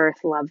loving,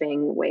 earth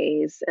loving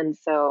ways, and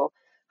so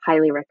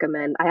highly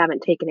recommend. I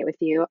haven't taken it with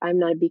you. I'm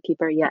not a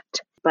beekeeper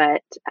yet,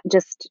 but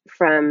just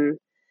from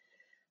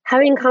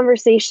having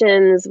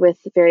conversations with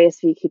various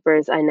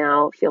beekeepers, I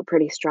now feel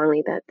pretty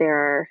strongly that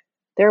there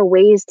are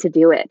ways to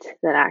do it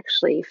that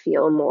actually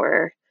feel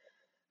more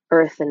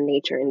earth and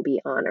nature and bee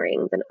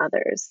honoring than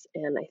others.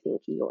 And I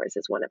think yours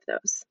is one of those.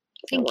 So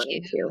I Thank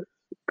wanted you. to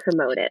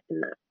promote it in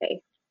that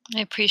way.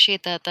 I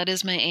appreciate that. That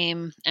is my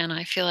aim. And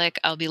I feel like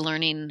I'll be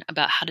learning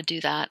about how to do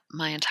that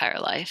my entire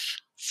life.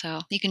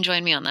 So you can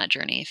join me on that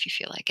journey if you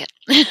feel like it.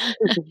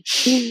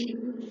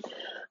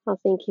 Well,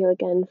 thank you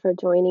again for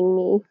joining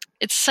me.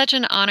 It's such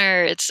an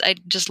honor. I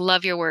just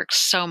love your work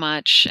so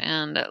much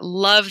and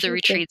love the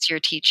retreats you're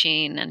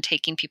teaching and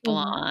taking people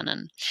on.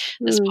 And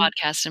this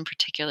podcast in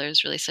particular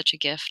is really such a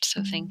gift.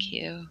 So thank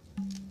you.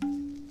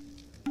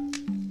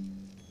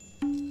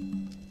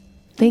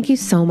 Thank you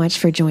so much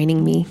for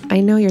joining me. I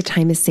know your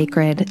time is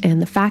sacred,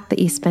 and the fact that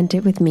you spent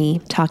it with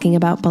me talking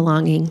about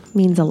belonging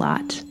means a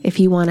lot. If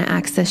you want to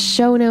access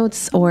show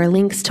notes or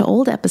links to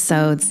old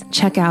episodes,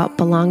 check out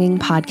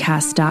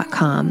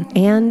belongingpodcast.com.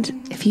 And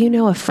if you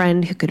know a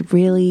friend who could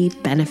really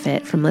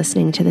benefit from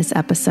listening to this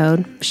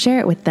episode,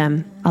 share it with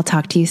them. I'll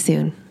talk to you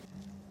soon.